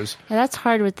shows. Yeah, that's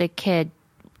hard with the kids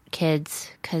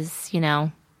because, you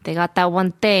know, they got that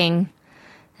one thing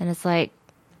and it's like,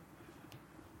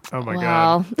 Oh my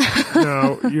well, God.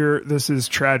 No, this is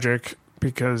tragic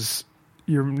because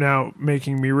you're now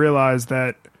making me realize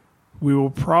that we will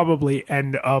probably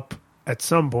end up at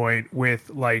some point with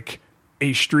like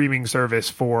a streaming service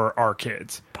for our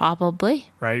kids, probably.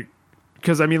 right?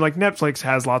 Because I mean, like Netflix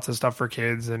has lots of stuff for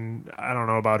kids, and I don't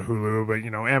know about Hulu, but you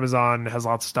know, Amazon has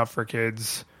lots of stuff for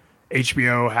kids.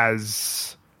 HBO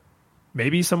has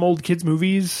maybe some old kids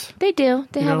movies, They do.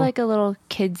 They You have know? like a little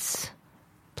kids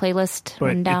playlist but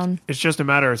rundown. it's just a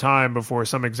matter of time before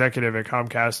some executive at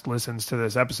Comcast listens to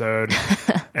this episode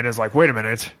and is like, wait a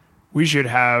minute, we should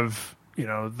have, you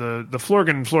know, the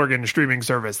Florgan streaming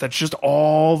service that's just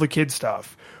all the kid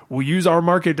stuff. We'll use our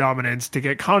market dominance to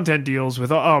get content deals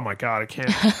with, oh my God, I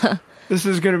can't. This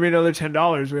is going to be another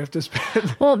 $10 we have to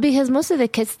spend. Well, because most of the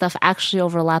kids stuff actually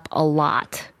overlap a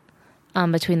lot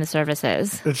between the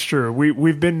services. That's true.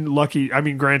 We've been lucky. I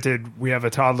mean, granted, we have a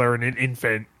toddler and an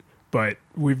infant, but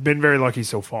we've been very lucky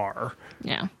so far.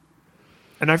 Yeah.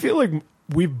 And I feel like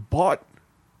we've bought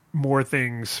more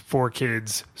things for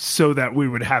kids so that we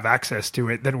would have access to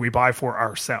it than we buy for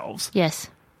ourselves. Yes.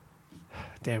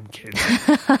 Damn kids.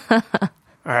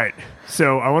 All right.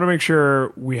 So I want to make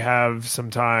sure we have some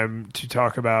time to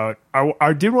talk about...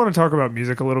 I did want to talk about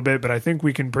music a little bit, but I think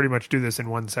we can pretty much do this in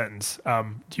one sentence.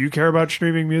 Do you care about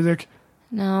streaming music?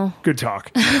 No. Good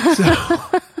talk.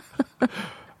 So,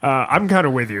 I'm kind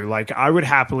of with you. Like, I would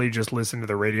happily just listen to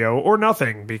the radio or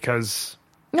nothing because...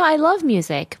 No, I love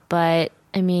music, but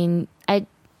I mean, I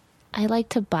like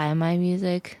to buy my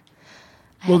music.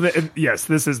 Well, yes,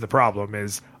 this is the problem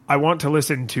is I want to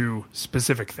listen to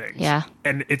specific things. Yeah.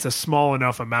 And it's a small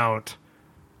enough amount,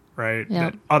 right?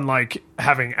 Yeah. That unlike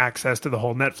having access to the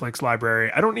whole Netflix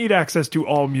library, I don't need access to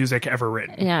all music ever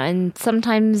written. Yeah, and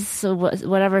sometimes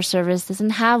whatever service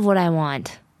doesn't have what I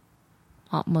want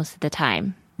most of the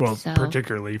time. Well, So-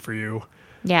 particularly for you,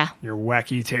 Yeah. your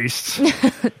wacky tastes,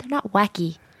 They're not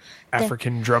wacky.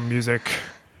 African drum music.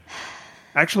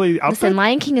 Actually, Listen,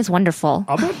 Lion King is wonderful.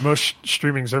 I'll bet most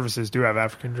streaming services do have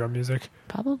African drum music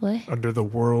Probably. under the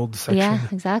world section. Yeah,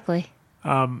 exactly.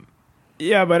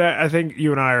 Yeah, but I think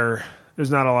you and I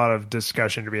there's not a lot of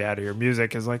discussion to be had here.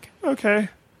 Music is like, okay,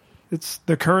 it's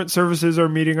the current services are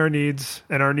meeting our needs,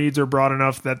 and our needs are broad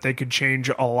enough that they could change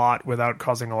a lot without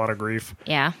causing a lot of grief.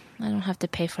 Yeah, I don't have to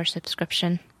pay for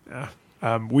subscription. Yeah.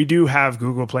 We do have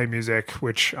Google Play Music,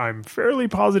 which I'm fairly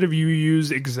positive you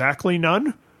use exactly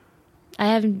none. I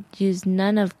haven't used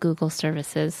none of Google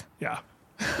services. Yeah.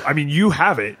 I mean, you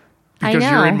have it I because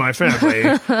you're know. in my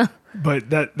family, but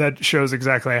that shows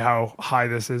exactly how high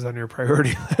this is on your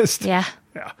priority list. Yeah.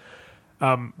 Yeah.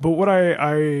 But what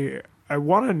I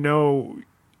want to know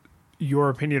your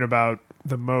opinion about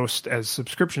the most as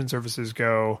subscription services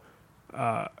go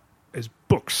is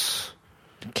books.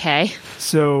 Okay.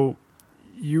 So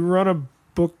you run a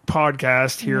book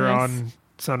podcast here Yes. on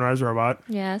Sunrise Robot,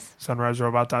 Yes.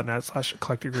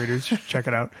 sunriserobot.net/eclectic readers. Check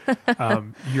it out.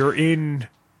 You're in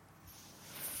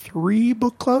 3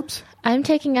 book clubs? I'm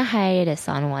taking a hiatus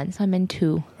on one, so I'm in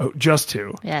 2. Oh, just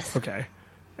 2. Yes. Okay.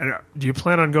 And do you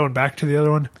plan on going back to the other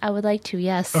one? I would like to,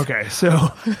 yes. Okay,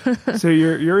 so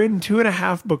you're in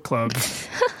 2.5 book clubs.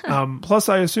 Plus,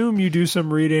 I assume you do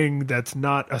some reading that's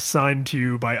not assigned to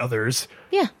you by others,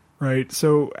 Yeah. right?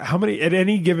 So, how many at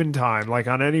any given time, like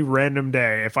on any random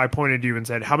day, if I pointed to you and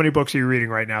said, "How many books are you reading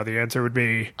right now?" The answer would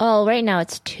be, Oh, right now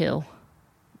it's 2.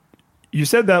 you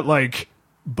said that like,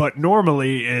 but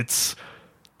normally it's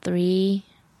 3.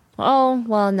 Oh,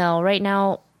 well, no. Right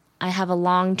now I have a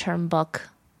long-term book.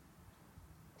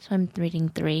 So I'm reading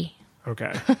 3.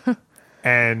 okay.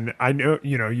 And I know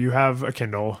you have a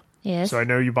Kindle. Yes. So I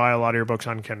know you buy a lot of your books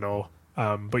on Kindle,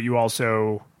 but you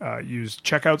also use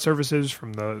checkout services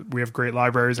we have great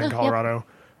libraries in yep. Colorado.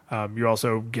 You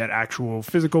also get actual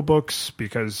physical books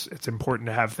because it's important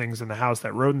to have things in the house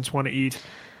that rodents want to eat.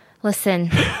 Listen,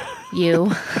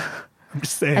 you. I'm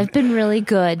just saying. I've been really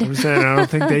good. I'm saying I don't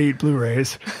think they eat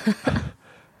Blu-rays.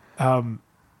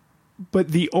 But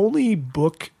the only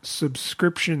book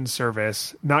subscription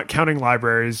service, not counting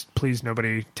libraries, please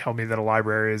nobody tell me that a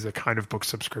library is a kind of book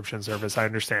subscription service. I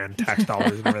understand tax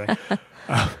dollars and everything.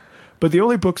 But the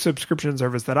only book subscription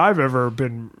service that I've ever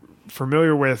been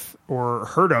familiar with or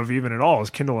heard of even at all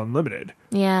is Kindle Unlimited,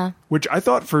 Yeah. which I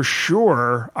thought for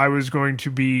sure I was going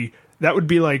to be... That would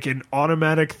be like an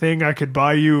automatic thing I could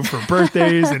buy you for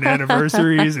birthdays and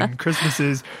anniversaries and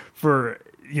Christmases for...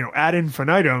 ad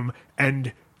infinitum,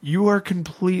 and you are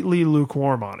completely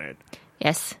lukewarm on it.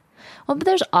 Yes. Well, but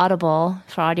there's Audible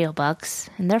for audiobooks,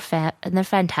 and they're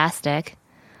fantastic.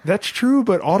 That's true,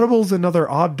 but Audible's another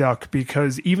odd duck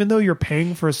because even though you're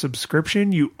paying for a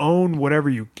subscription, you own whatever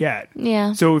you get.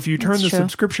 Yeah. So if you turn that's the true.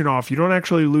 subscription off, you don't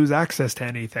actually lose access to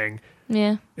anything.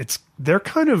 Yeah. They're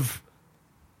kind of,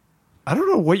 I don't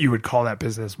know what you would call that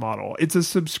business model. It's a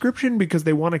subscription because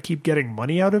they want to keep getting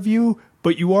money out of you,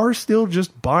 but you are still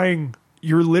just buying,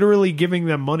 you're literally giving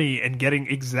them money and getting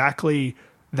exactly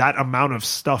that amount of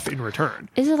stuff in return.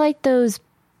 Is it like those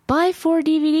buy 4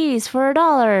 DVDs for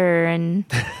 $1 and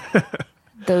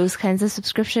those kinds of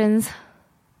subscriptions,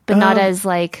 but not as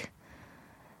like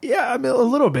Yeah, I mean, a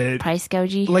little bit. price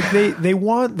gougey? Like they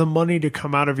want the money to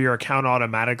come out of your account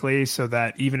automatically so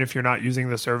that even if you're not using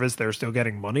the service, they're still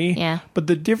getting money. Yeah. But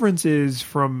the difference is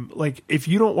from like if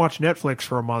you don't watch Netflix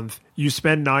for a month, you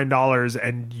spend $9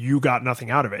 and you got nothing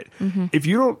out of it. Mm-hmm. If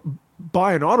you don't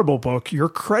buy an Audible book, your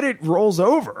credit rolls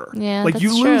over. Yeah, like you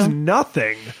that's lose true.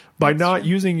 nothing by not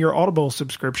using your Audible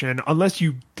subscription unless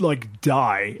you like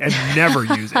die and never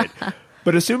use it.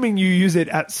 But assuming you use it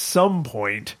at some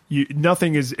point,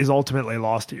 nothing is ultimately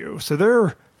lost to you.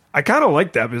 So I kind of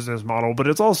like that business model, but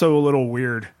it's also a little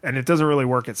weird and it doesn't really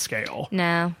work at scale.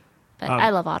 No, but I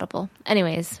love Audible.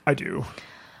 Anyways, I do.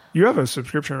 You have a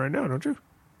subscription right now, don't you?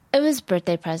 it was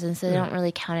birthday presents, so they don't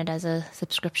really count it as a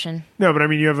subscription. No, but I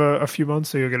mean, you have a few months,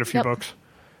 so you'll get a few Yep. books.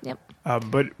 Yep.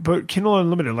 But Kindle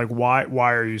Unlimited, like why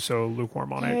are you so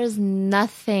lukewarm on it? There's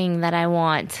nothing that I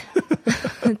want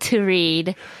to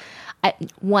read.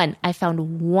 I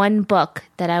found one book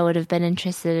that I would have been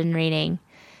interested in reading,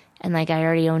 and like I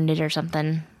already owned it or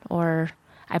something, or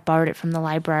I borrowed it from the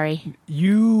library.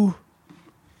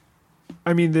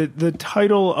 I mean, the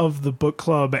title of the book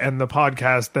club and the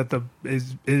podcast that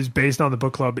is based on the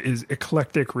book club is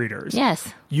Eclectic Readers.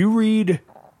 Yes. You read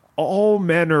all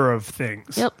manner of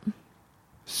things. Yep.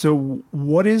 So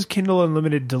what is Kindle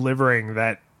Unlimited delivering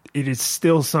that it is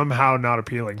still somehow not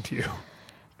appealing to you?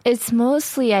 It's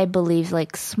mostly, I believe,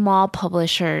 like small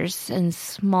publishers and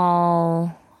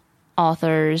small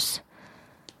authors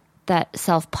that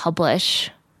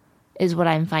self-publish is what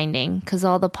I'm finding. Because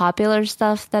all the popular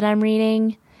stuff that I'm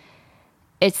reading,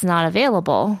 it's not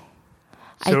available.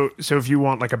 So if you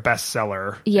want like a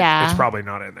bestseller, Yeah. it's probably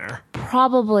not in there.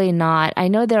 Probably not. I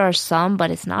know there are some,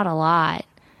 but it's not a lot.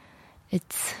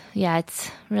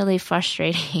 It's really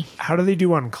frustrating. How do they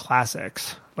do on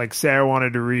classics? Like say I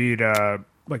wanted to read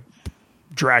like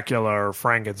Dracula or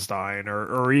Frankenstein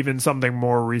or even something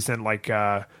more recent like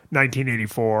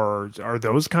 1984. Are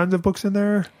those kinds of books in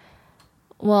there?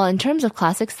 Well, in terms of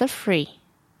classics, they're free.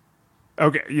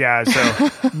 Okay, yeah, so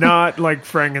not like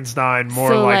Frankenstein,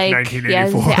 more like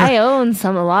 1984. Yeah, I own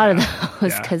a lot of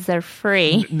those Yeah. because they're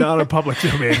free. Not a public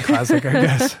domain classic, I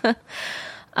guess.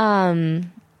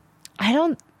 I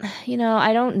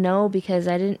don't know because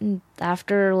I didn't,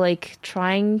 after like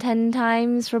trying 10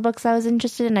 times for books I was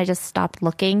interested in, I just stopped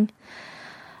looking.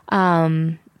 But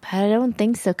I don't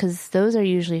think so because those are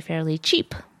usually fairly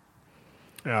cheap.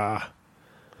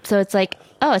 So it's like,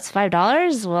 oh, it's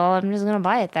 $5? Well, I'm just going to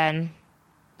buy it then.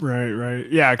 Right.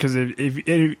 Yeah, because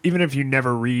even if you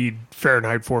never read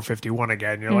Fahrenheit 451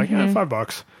 again, you're like,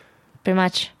 $5. Pretty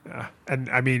much. Yeah. And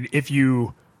I mean,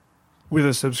 with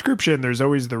a subscription, there's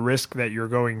always the risk that you're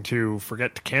going to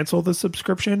forget to cancel the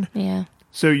subscription. Yeah.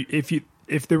 So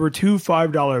if there were two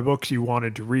 $5 books you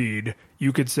wanted to read,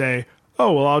 you could say,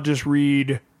 oh, well, I'll just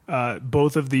read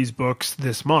both of these books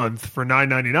this month for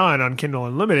 $9.99 on Kindle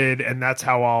Unlimited, and that's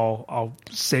how I'll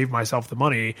save myself the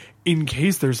money in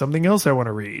case there's something else I want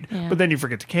to read. Yeah. But then you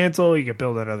forget to cancel, you get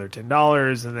billed another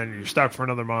 $10, and then you're stuck for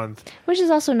another month. Which is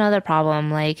also another problem.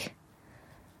 Like,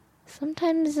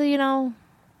 sometimes, I'll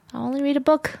only read a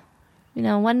book.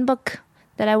 One book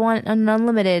that I want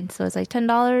unlimited. So it's like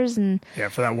 $10 and... Yeah,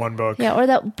 for that one book. Yeah, or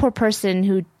that poor person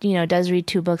who, does read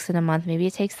 2 books in a month. Maybe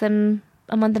it takes them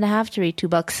a month and a half to read 2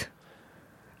 books.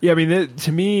 Yeah, I mean,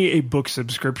 to me, a book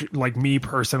subscription, like me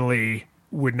personally,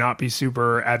 would not be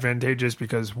super advantageous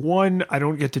because, one, I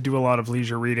don't get to do a lot of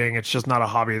leisure reading. It's just not a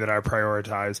hobby that I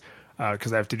prioritize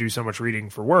because I have to do so much reading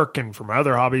for work and for my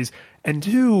other hobbies. And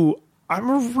two, I'm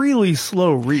a really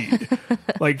slow read.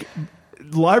 Like,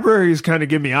 libraries kind of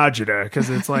give me agita because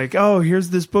it's like, oh,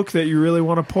 here's this book that you really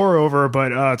want to pour over,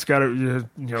 but it's got to,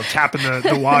 tapping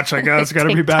the watch, like, it's got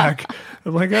to be back.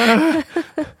 I'm like,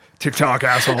 TikTok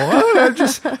asshole.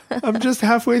 I'm just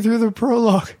halfway through the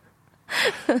prologue.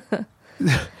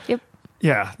 Yep.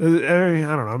 Yeah, I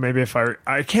don't know. Maybe if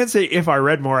I can't say if I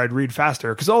read more, I'd read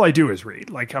faster because all I do is read.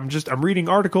 Like I'm reading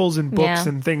articles and books Yeah.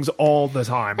 and things all the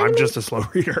time. I'm just a slow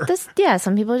reader.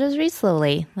 Some people just read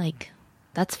slowly. Like,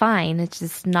 that's fine. It's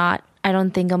just not, I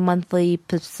don't think a monthly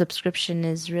subscription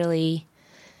is really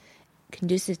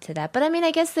conducive to that. But I mean,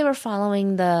 I guess they were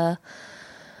following the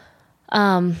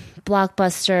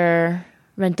Blockbuster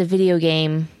rent a video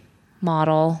game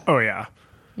model, Oh yeah,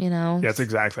 Yeah, it's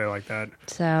exactly like that.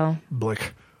 So,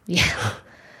 Blick. yeah.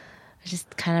 It's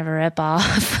just kind of a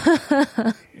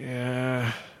ripoff.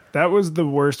 Yeah, that was the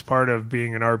worst part of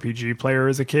being an RPG player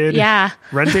as a kid. Yeah.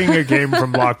 Renting a game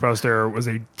from Blockbuster was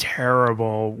a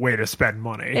terrible way to spend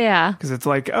money. Yeah. Because it's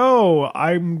like, oh,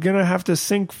 I'm going to have to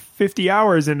sink 50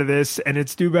 hours into this and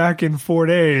it's due back in 4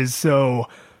 days. So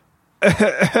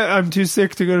I'm too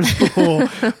sick to go to school.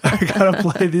 I got to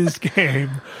play this game.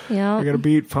 Yeah. I got to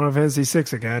beat Final Fantasy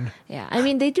VI again. Yeah. I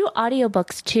mean, they do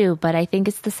audiobooks too, but I think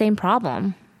it's the same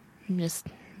problem. Just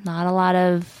not a lot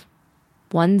of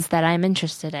ones that I'm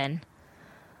interested in.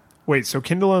 Wait, so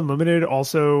Kindle Unlimited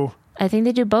also... I think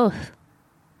they do both.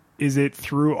 Is it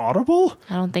through Audible?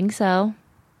 I don't think so.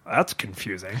 That's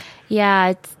confusing. Yeah,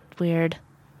 it's weird.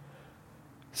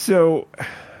 So,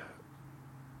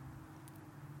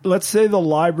 let's say the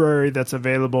library that's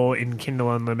available in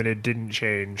Kindle Unlimited didn't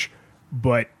change,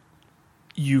 but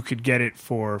you could get it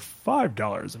for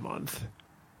 $5 a month.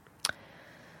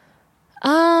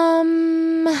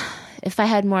 If I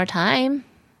had more time.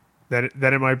 That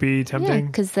it might be Yeah, tempting?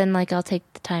 because then I'll take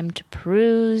the time to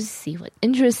peruse, see what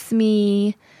interests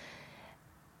me.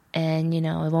 And, it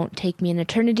won't take me an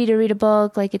eternity to read a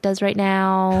book like it does right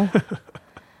now.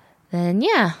 Then,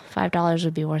 yeah, $5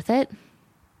 would be worth it.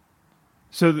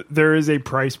 So there is a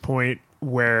price point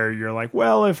where you're like,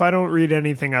 well, if I don't read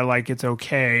anything I like, it's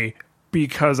okay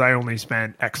because I only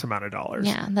spent X amount of dollars.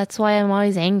 Yeah, that's why I'm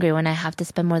always angry when I have to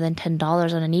spend more than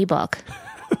 $10 on an ebook.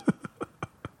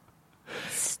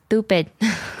 Stupid.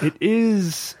 It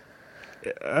is...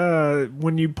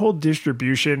 when you pull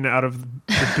distribution out of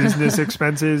the business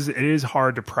expenses, it is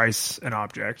hard to price an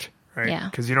object, right? Yeah.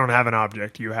 Because you don't have an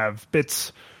object. You have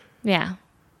bits. Yeah,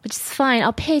 which is fine.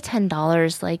 I'll pay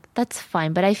 $10. That's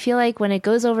fine. But I feel like when it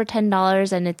goes over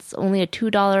 $10 and it's only a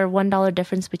 $2, $1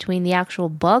 difference between the actual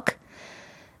book,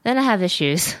 then I have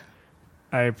issues.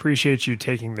 I appreciate you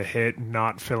taking the hit and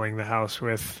not filling the house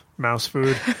with mouse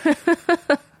food.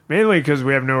 Mainly because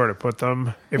we have nowhere to put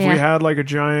them. If we had a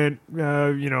giant,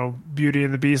 Beauty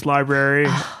and the Beast library,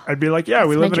 I'd be like, yeah,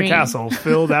 we live in a castle.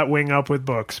 Fill that wing up with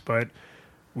books, but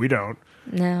we don't.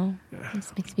 No,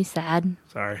 this makes me sad.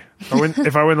 Sorry.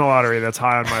 If I win the lottery, that's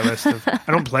high on my list of...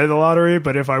 I don't play the lottery,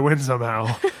 but if I win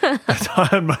somehow, that's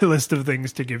high on my list of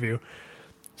things to give you.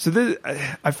 So this,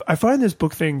 I find this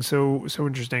book thing so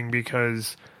interesting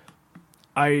because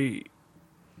I'm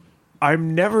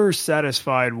never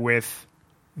satisfied with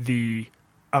the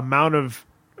amount of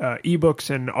ebooks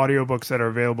and audiobooks that are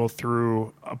available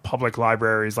through public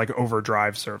libraries like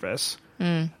Overdrive service.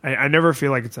 I never feel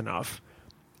like it's enough.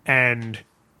 And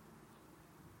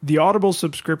the Audible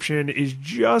subscription is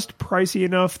just pricey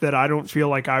enough that I don't feel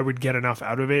like I would get enough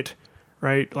out of it,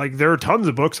 right? Like there are tons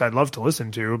of books I'd love to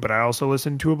listen to, but I also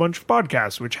listen to a bunch of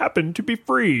podcasts, which happen to be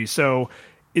free. So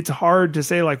it's hard to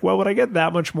say like, well, would I get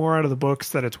that much more out of the books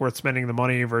that it's worth spending the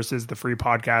money versus the free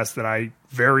podcast that I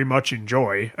very much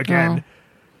enjoy? Again,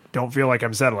 don't feel like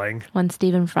I'm settling. When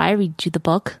Stephen Fry reads you the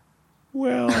book.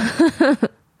 Well...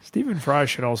 Stephen Fry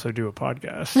should also do a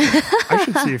podcast. I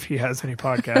should see if he has any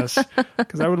podcasts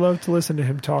because I would love to listen to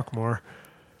him talk more.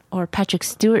 Or Patrick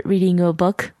Stewart reading you a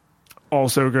book.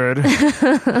 Also good.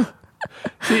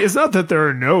 See, it's not that there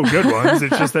are no good ones.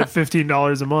 It's just that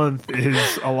 $15 a month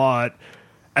is a lot.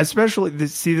 Especially,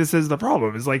 this is the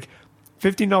problem. It's like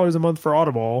 $15 a month for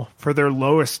Audible for their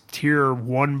lowest tier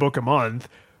one book a month,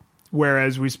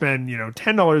 whereas we spend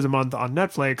 $10 a month on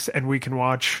Netflix and we can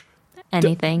watch...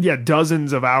 anything.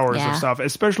 Dozens of hours Yeah. of stuff,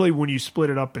 especially when you split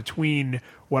it up between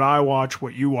what I watch,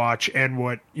 what you watch, and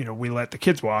what, we let the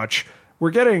kids watch.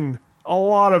 We're getting a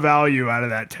lot of value out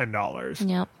of that $10.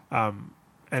 Yep.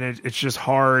 And it's just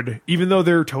hard, even though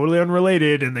they're totally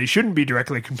unrelated and they shouldn't be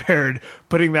directly compared,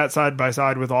 putting that side by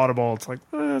side with Audible, it's like,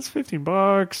 that's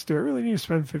 $15. Do I really need to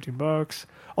spend $15?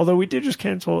 Although we did just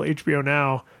cancel HBO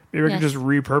Now. Maybe I can just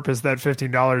repurpose that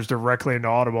 $15 directly into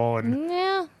Audible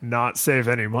and not save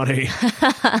any money.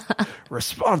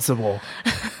 Responsible.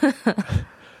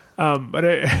 But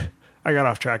I got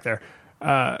off track there.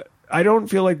 I don't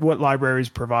feel like what libraries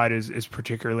provide is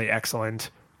particularly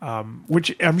excellent,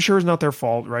 which I'm sure is not their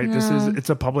fault, right? No. It's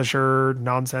a publisher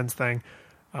nonsense thing,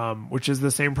 which is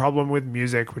the same problem with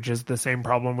music, which is the same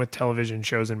problem with television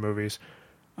shows and movies.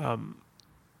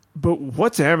 But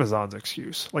what's Amazon's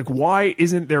excuse? Like, why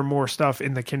isn't there more stuff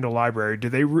in the Kindle library? Do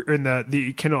they in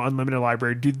the Kindle Unlimited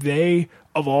library? Do they,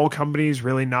 of all companies,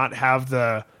 really not have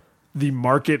the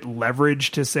market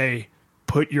leverage to say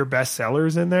put your best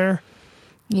sellers in there?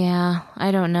 Yeah,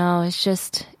 I don't know. It's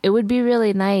just, it would be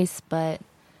really nice, but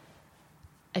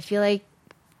I feel like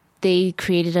they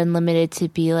created Unlimited to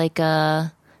be like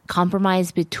a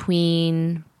compromise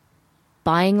between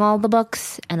buying all the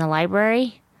books and a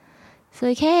library. So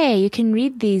like, hey, you can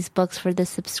read these books for the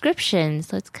subscription.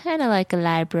 So it's kind of like a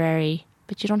library,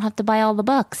 but you don't have to buy all the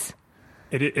books.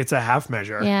 It's a half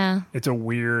measure. Yeah. It's a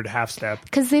weird half step.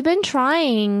 Because they've been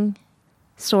trying,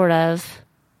 sort of,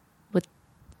 with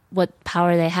what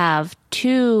power they have,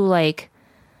 to like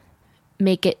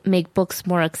make books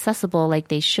more accessible like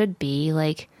they should be,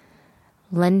 like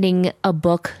lending a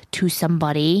book to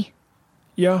somebody.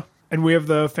 Yeah. And we have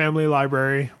the family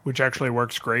library, which actually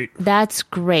works great. That's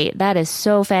great. That is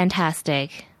so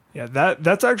fantastic. Yeah,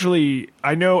 that's actually,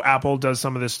 I know Apple does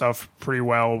some of this stuff pretty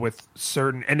well with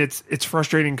certain, and it's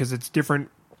frustrating because it's different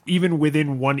even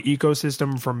within one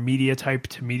ecosystem from media type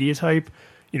to media type.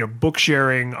 You know, book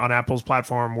sharing on Apple's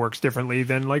platform works differently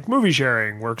than like movie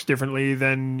sharing, works differently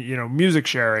than, you know, music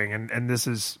sharing. And this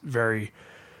is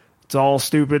it's all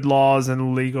stupid laws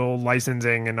and legal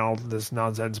licensing and all this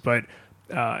nonsense. But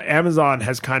Amazon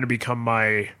has kind of become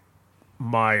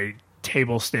my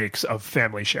table stakes of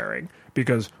family sharing,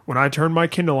 because when I turn my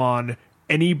Kindle on,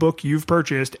 any book you've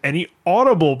purchased, any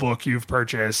Audible book you've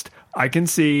purchased, I can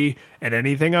see, and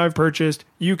anything I've purchased,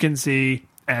 you can see,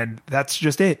 and that's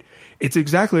just it. It's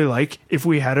exactly like if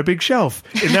we had a big shelf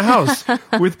in the house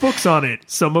with books on it,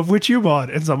 some of which you bought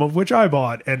and some of which I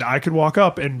bought, and I could walk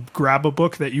up and grab a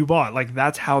book that you bought. Like,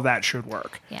 that's how that should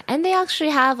work. Yeah, and they actually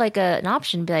have like an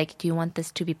option, be like, do you want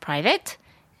this to be private?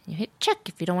 And you hit check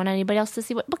if you don't want anybody else to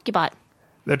see what book you bought.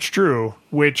 That's true,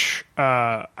 which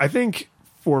I think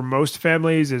for most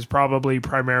families is probably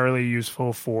primarily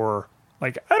useful for,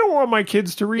 like, I don't want my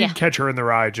kids to read Catcher in the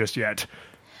Rye just yet.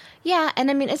 Yeah, and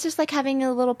I mean, it's just like having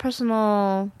a little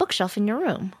personal bookshelf in your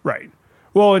room. Right.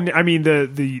 Well, and I mean,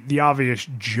 the obvious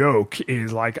joke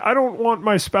is like, I don't want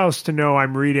my spouse to know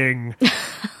I'm reading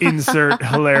insert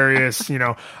hilarious, you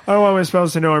know, I don't want my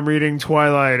spouse to know I'm reading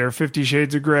Twilight or 50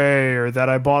 Shades of Grey or that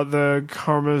I bought the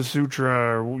Karma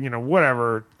Sutra or, you know,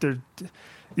 whatever.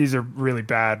 These are really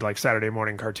bad, like, Saturday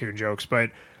morning cartoon jokes,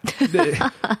 but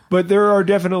but there are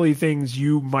definitely things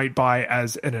you might buy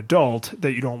as an adult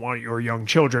that you don't want your young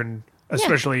children,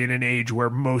 especially in an age where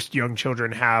most young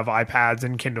children have iPads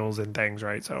and Kindles and things,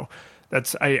 right? So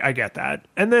I get that.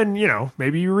 And then, you know,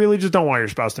 maybe you really just don't want your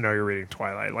spouse to know you're reading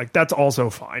Twilight. Like, that's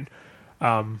also fine.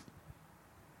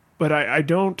 But I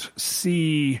don't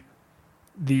see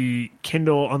the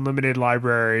Kindle Unlimited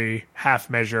library half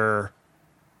measure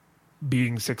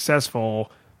being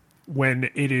successful when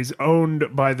it is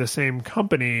owned by the same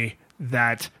company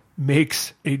that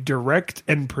makes a direct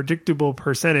and predictable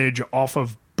percentage off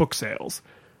of book sales.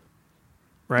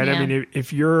 Right? Yeah. I mean,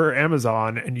 if you're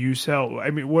Amazon and you sell, I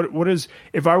mean, what is,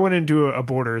 if I went into a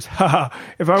Borders,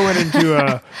 if I went into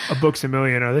a Books A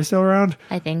Million, are they still around?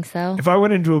 I think so. If I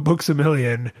went into a Books A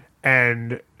Million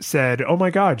and said, oh my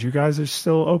God, you guys are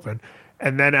still open,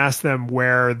 and then asked them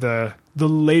where the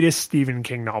latest Stephen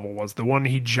King novel was, the one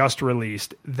he just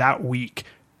released that week,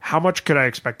 how much could I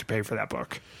expect to pay for that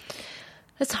book?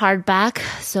 It's hardback,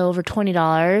 so over $20,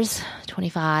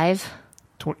 $25.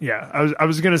 Yeah, I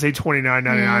was gonna say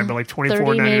 $29.99, but like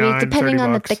 $24.99, maybe, depending $30.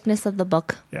 On the thickness of the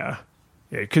book. Yeah,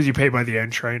 because you pay by the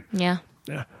inch, right? Yeah.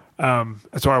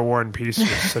 That's why War and Peace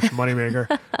is such a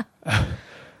moneymaker.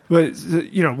 But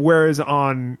you know, whereas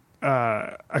on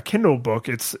a Kindle book,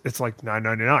 it's like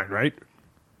 $9.99, right?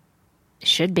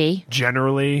 Should be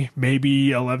generally maybe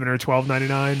 $11 or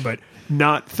 $12.99, but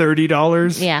not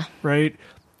 $30. Yeah, right.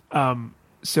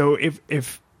 So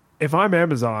if I'm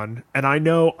Amazon and I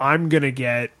know I'm gonna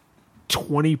get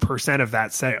 20% of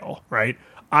that sale, right?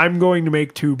 I'm going to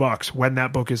make $2 when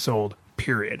that book is sold.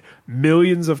 Period.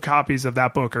 Millions of copies of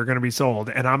that book are going to be sold,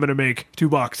 and I'm going to make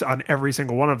 $2 on every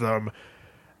single one of them.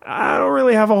 I don't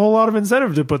really have a whole lot of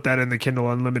incentive to put that in the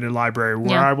Kindle Unlimited library,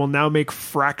 where I will now make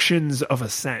fractions of a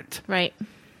cent. Right.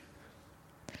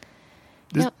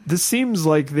 This seems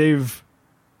like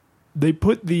they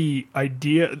put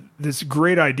this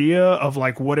great idea of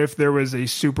like, what if there was a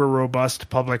super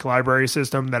robust public library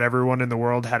system that everyone in the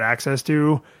world had access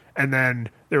to, and then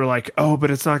they were like, oh, but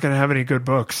it's not going to have any good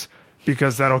books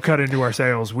because that'll cut into our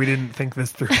sales. We didn't think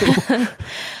this through.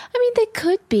 I mean, they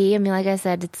could be. I mean, like I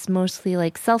said, it's mostly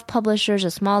like self-publishers or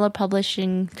smaller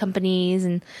publishing companies,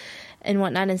 and and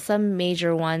whatnot in some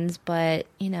major ones, but,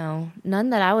 none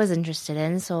that I was interested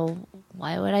in. So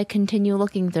why would I continue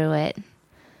looking through it?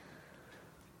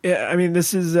 Yeah, I mean,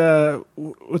 this is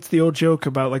what's the old joke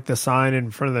about like the sign in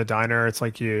front of the diner? It's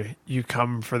like you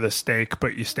come for the steak,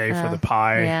 but you stay for the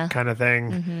pie kind of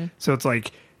thing. Mm-hmm. So it's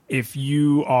like if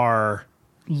you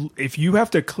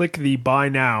have to click the buy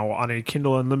now on a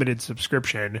Kindle Unlimited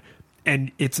subscription,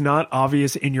 and it's not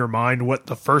obvious in your mind what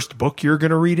the first book you're going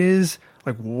to read is,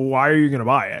 like, why are you going to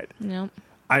buy it? Nope.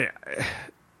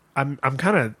 I'm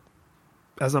kind of,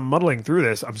 as I'm muddling through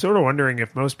this, I'm sort of wondering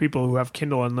if most people who have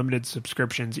Kindle Unlimited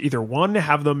subscriptions either, one,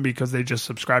 have them because they just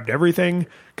subscribe to everything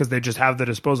because they just have the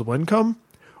disposable income,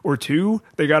 or two,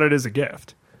 they got it as a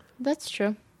gift. That's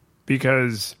true.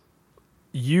 Because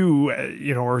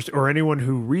or anyone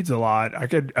who reads a lot, I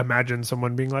could imagine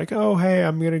someone being like, oh, hey,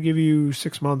 I'm going to give you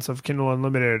 6 months of Kindle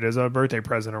Unlimited as a birthday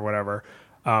present or whatever.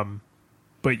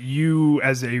 But you,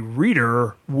 as a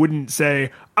reader, wouldn't say,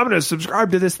 I'm going to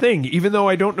subscribe to this thing, even though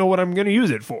I don't know what I'm going to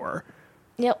use it for.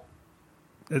 Yep.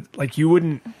 Like,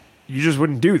 you just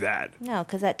wouldn't do that. No,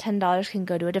 because that $10 can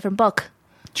go to a different book.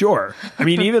 Sure. I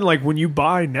mean, even like when you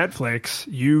buy Netflix,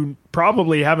 you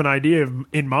probably have an idea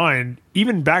in mind,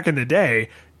 even back in the day,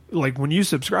 like when you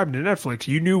subscribed to Netflix,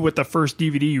 you knew what the first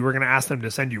DVD you were going to ask them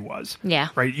to send you was. Yeah.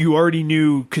 Right? You already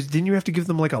knew, because didn't you have to give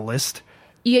them like a list?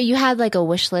 You had like a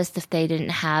wish list if they didn't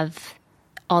have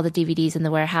all the DVDs in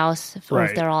the warehouse, or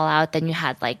if they're all out, then you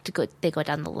had like they go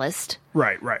down the list.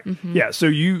 Right. Mm-hmm. Yeah. So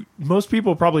most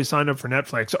people probably signed up for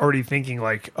Netflix already thinking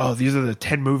like, oh, these are the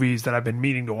 10 movies that I've been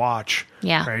meaning to watch.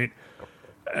 Yeah. Right.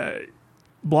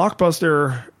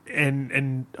 Blockbuster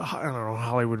and I don't know,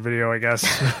 Hollywood Video, I guess.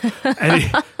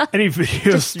 any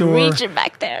video Just store. Reaching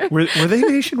back there. Were they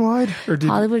nationwide or did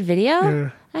Hollywood Video? Yeah.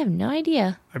 I have no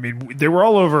idea. I mean, they were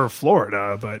all over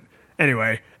Florida, but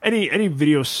anyway, any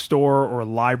video store or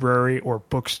library or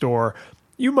bookstore,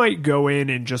 you might go in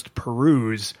and just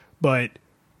peruse, but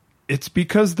it's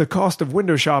because the cost of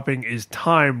window shopping is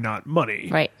time, not money.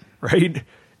 Right. Right?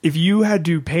 If you had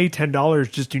to pay $10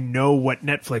 just to know what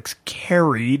Netflix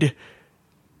carried,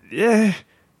 I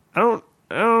don't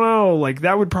know. Like,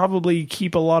 that would probably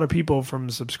keep a lot of people from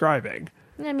subscribing.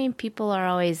 I mean, people are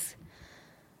always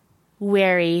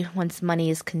wary once money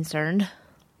is concerned.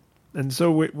 And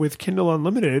so with Kindle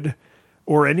Unlimited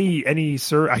or any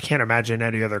I can't imagine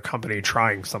any other company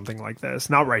trying something like this.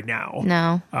 Not right now.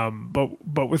 No.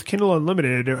 But with Kindle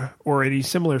Unlimited or any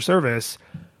similar service,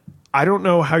 I don't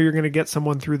know how you're going to get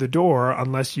someone through the door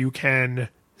unless you can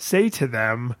say to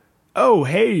them, oh,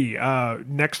 hey,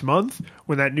 next month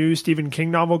when that new Stephen King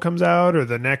novel comes out, or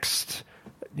the next,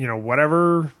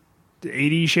 whatever,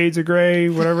 80 Shades of Grey,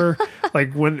 whatever,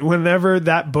 like whenever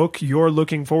that book you're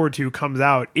looking forward to comes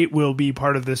out, it will be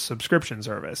part of this subscription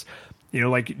service.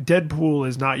 Like Deadpool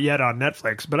is not yet on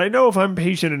Netflix, but I know if I'm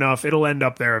patient enough, it'll end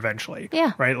up there eventually.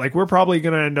 Yeah. Right? Like, we're probably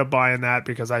going to end up buying that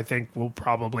because I think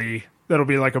that'll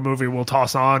be like a movie we'll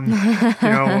toss on,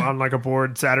 on like a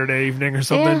bored Saturday evening or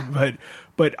something. Yeah.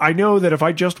 But I know that if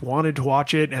I just wanted to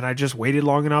watch it and I just waited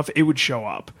long enough, it would show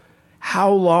up.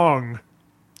 How long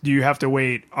do you have to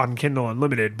wait on Kindle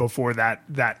Unlimited before that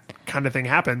kind of thing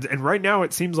happens? And right now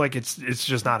it seems like it's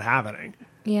just not happening.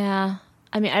 Yeah.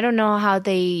 I mean, I don't know how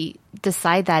they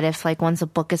decide that, if like once a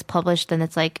book is published, then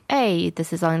it's like, hey,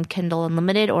 this is on Kindle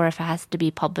Unlimited, or if it has to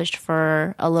be published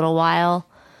for a little while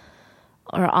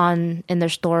or in their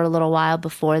store a little while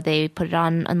before they put it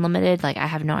on Unlimited. Like, I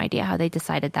have no idea how they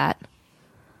decided that.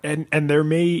 And there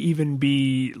may even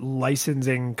be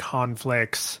licensing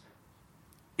conflicts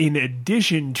in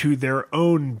addition to their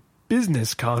own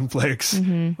business conflicts,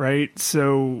 right?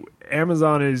 So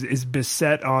Amazon is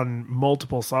beset on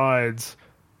multiple sides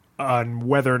on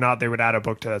whether or not they would add a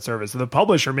book to that service. So the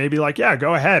publisher may be like, yeah,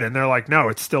 go ahead. And they're like, no,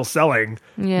 it's still selling.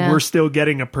 Yeah. We're still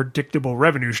getting a predictable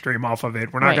revenue stream off of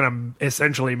it. We're not going to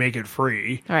essentially make it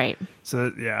free. Right.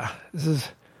 So yeah, this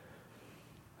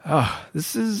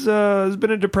has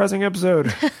been a depressing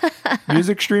episode.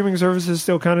 Music streaming services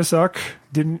still kind of suck.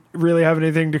 Didn't really have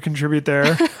anything to contribute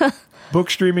there. Book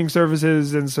streaming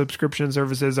services and subscription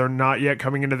services are not yet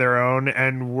coming into their own,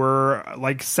 and we're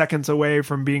like seconds away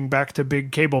from being back to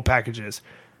big cable packages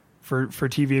for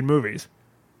TV and movies.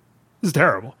 This is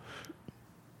terrible.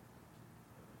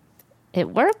 It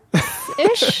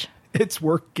works-ish. It's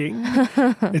working.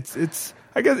 It's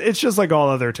I guess it's just like all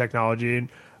other technology. And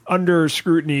under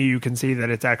scrutiny, you can see that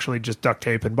it's actually just duct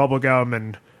tape and bubble gum,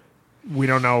 and we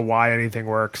don't know why anything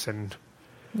works. And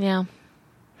yeah.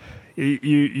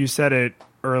 You said it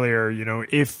earlier,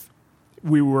 if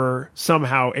we were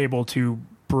somehow able to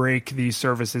break these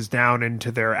services down into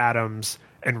their atoms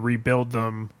and rebuild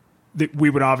them we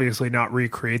would obviously not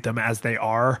recreate them as they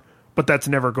are, but that's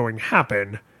never going to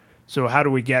happen. So how do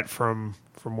we get from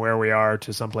where we are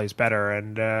to someplace better?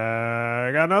 And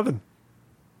I got nothing.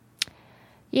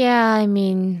 Yeah, I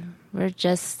mean, we're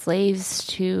just slaves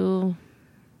to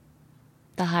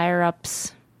the higher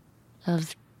ups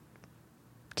of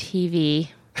TV.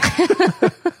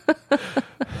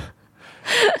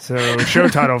 So, show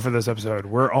title for this episode: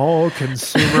 We're all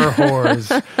consumer whores.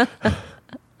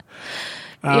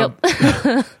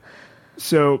 Yep.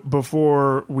 So,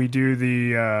 before we do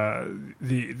the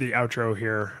outro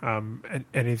here,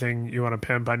 anything you want to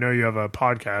pimp? I know you have a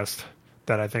podcast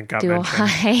that I think got Do mentioned.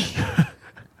 I?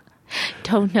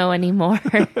 Don't know anymore.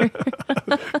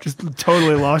 Just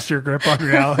totally lost your grip on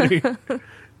reality.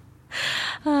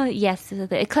 Yes,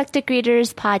 the Eclectic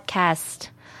Readers podcast.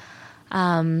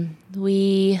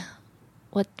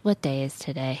 What day is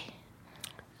today?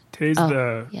 Today's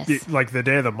yes. the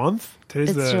day of the month.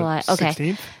 Today's It's the July. Okay.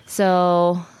 16th.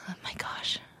 So, oh my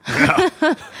gosh. Yeah.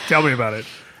 Tell me about it.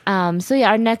 So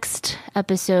yeah, our next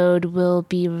episode will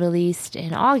be released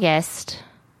in August.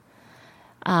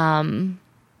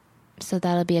 So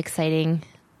that'll be exciting.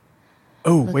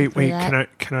 Oh, Looking wait. for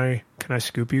that. Can I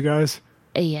scoop you guys?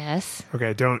 Yes.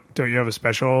 Okay, don't you have a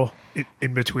special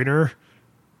in betweener?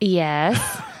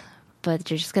 Yes. But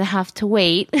you're just going to have to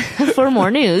wait for more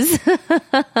news.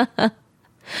 But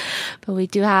we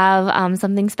do have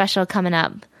something special coming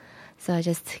up. So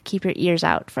just keep your ears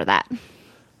out for that.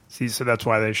 See, so that's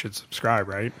why they should subscribe,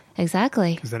 right?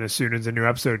 Exactly. Because then as soon as a new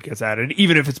episode gets added,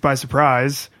 even if it's by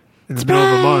surprise, in the middle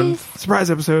of the month,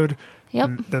 surprise episode, Yep.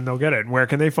 then they'll get it. And where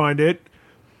can they find it?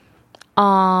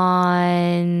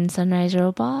 On Sunrise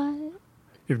Robot.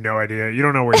 You have no idea. You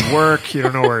don't know where you work. You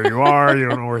don't know where you are. You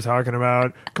don't know what we're talking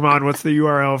about. Come on, what's the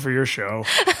URL for your show?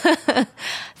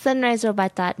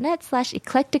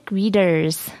 sunriserobot.net/eclectic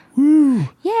readers. Woo!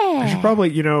 Yeah. I should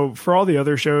probably, for all the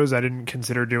other shows, I didn't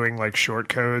consider doing like short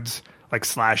codes, like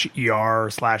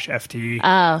 /ER/FT.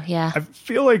 Oh, yeah. I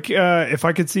feel like if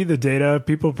I could see the data,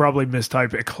 people probably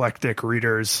mistype eclectic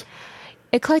readers.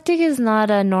 Eclectic is not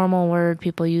a normal word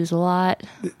people use a lot.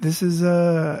 This is,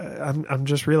 I'm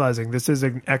just realizing, this is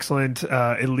an excellent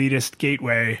elitist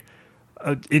gateway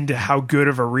into how good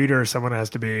of a reader someone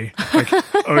has to be. Like,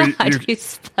 How do you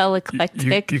spell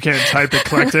eclectic? You can't type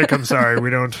eclectic. I'm sorry, we're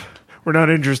not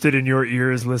interested in your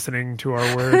ears listening to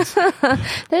our words.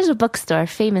 There's a bookstore,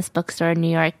 famous bookstore in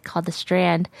New York called The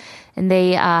Strand, and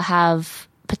they have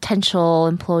potential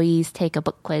employees take a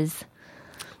book quiz.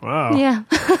 Wow. Yeah.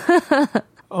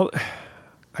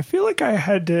 I feel like I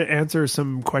had to answer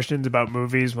some questions about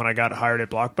movies when I got hired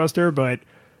at Blockbuster, but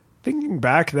thinking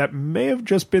back, that may have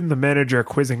just been the manager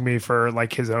quizzing me for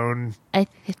like his own.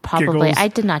 Probably. Giggles. I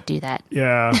did not do that.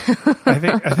 Yeah,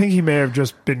 I think he may have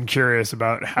just been curious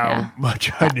about how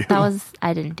much I knew.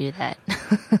 I didn't do that.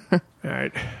 All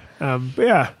right. But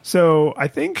yeah, so I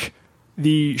think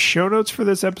the show notes for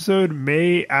this episode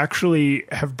may actually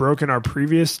have broken our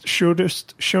previous show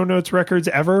notes records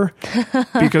ever,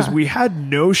 because we had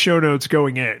no show notes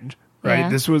going in, right? Yeah.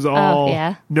 This was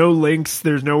all no links.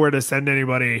 There's nowhere to send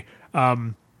anybody.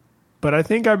 But I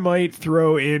think I might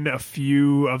throw in a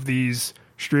few of these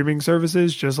streaming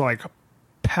services, just like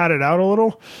pad it out a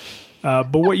little.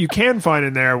 But what you can find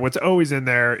in there, what's always in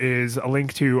there, is a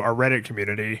link to our Reddit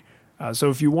community.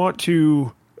 So if you want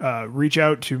to reach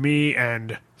out to me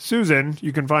and Susan,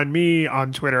 you can find me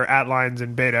on Twitter at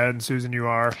 @LionsInBeta. And Susan, you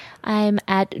are? I'm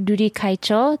at Ruri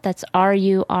Kaicho. That's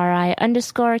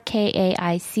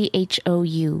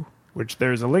RURI_KAICHOU. Which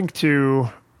there's a link to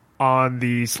on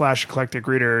the /eclectic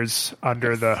readers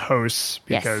under the hosts,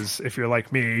 because if you're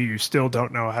like me, you still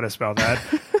don't know how to spell that.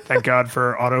 Thank God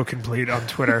for autocomplete on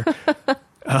Twitter.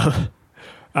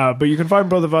 But you can find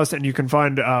both of us, and you can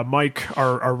find Mike,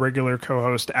 our regular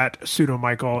co-host, at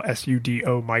pseudomichael,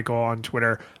 SUDO Michael on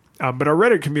Twitter. But our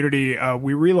Reddit community,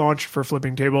 we relaunched for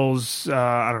Flipping Tables,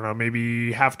 I don't know,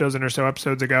 maybe half dozen or so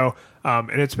episodes ago.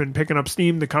 And it's been picking up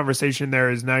steam. The conversation there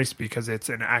is nice because it's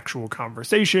an actual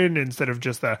conversation instead of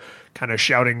just the kind of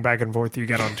shouting back and forth you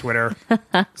get on Twitter.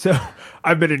 So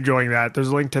I've been enjoying that. There's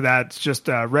a link to that. It's just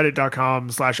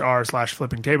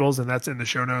reddit.com/r/flipping tables, and that's in the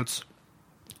show notes.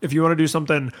 If you want to do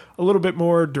something a little bit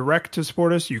more direct to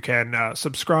support us, you can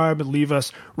subscribe and leave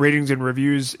us ratings and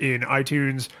reviews in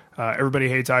iTunes. Everybody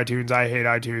hates iTunes. I hate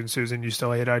iTunes. Susan, you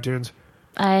still hate iTunes?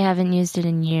 I haven't used it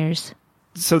in years.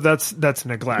 So that's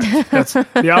neglect. That's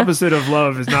the opposite of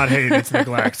love is not hate, it's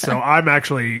neglect. So I'm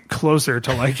actually closer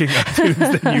to liking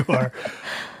iTunes than you are.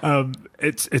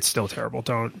 It's still terrible.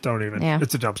 Don't even. Yeah.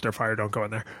 It's a dumpster fire. Don't go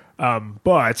in there.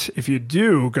 But if you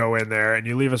do go in there and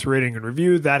you leave us a rating and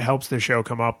review, that helps the show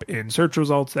come up in search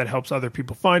results. That helps other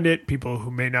people find it. People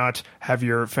who may not have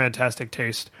your fantastic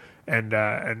taste and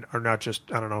are not just,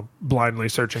 I don't know, blindly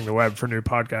searching the web for new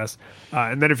podcasts.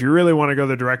 And then if you really want to go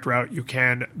the direct route, you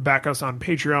can back us on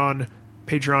Patreon,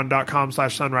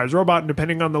 patreon.com/Sunrise Robot. And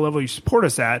depending on the level you support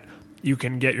us at, you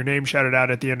can get your name shouted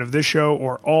out at the end of this show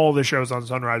or all the shows on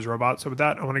Sunrise Robot. So with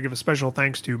that, I want to give a special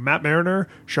thanks to Matt Mariner,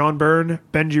 Sean Byrne,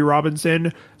 Benji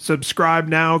Robinson, Subscribe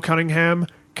Now Cunningham,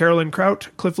 Carolyn Kraut,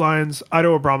 Cliff Lyons,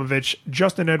 Ido Abramovich,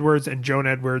 Justin Edwards, and Joan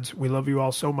Edwards. We love you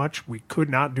all so much. We could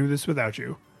not do this without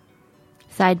you.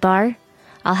 Sidebar,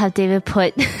 I'll have David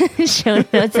put show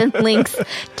notes and links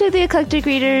to the Eclectic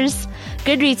Readers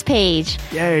Goodreads page.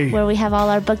 Yay. Where we have all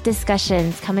our book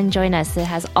discussions. Come and join us. It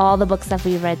has all the books that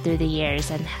we've read through the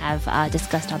years and have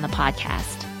discussed on the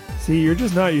podcast. See, you're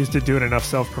just not used to doing enough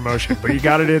self-promotion, but you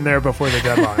got it in there before the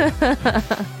deadline.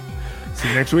 See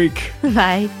you next week.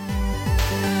 Bye.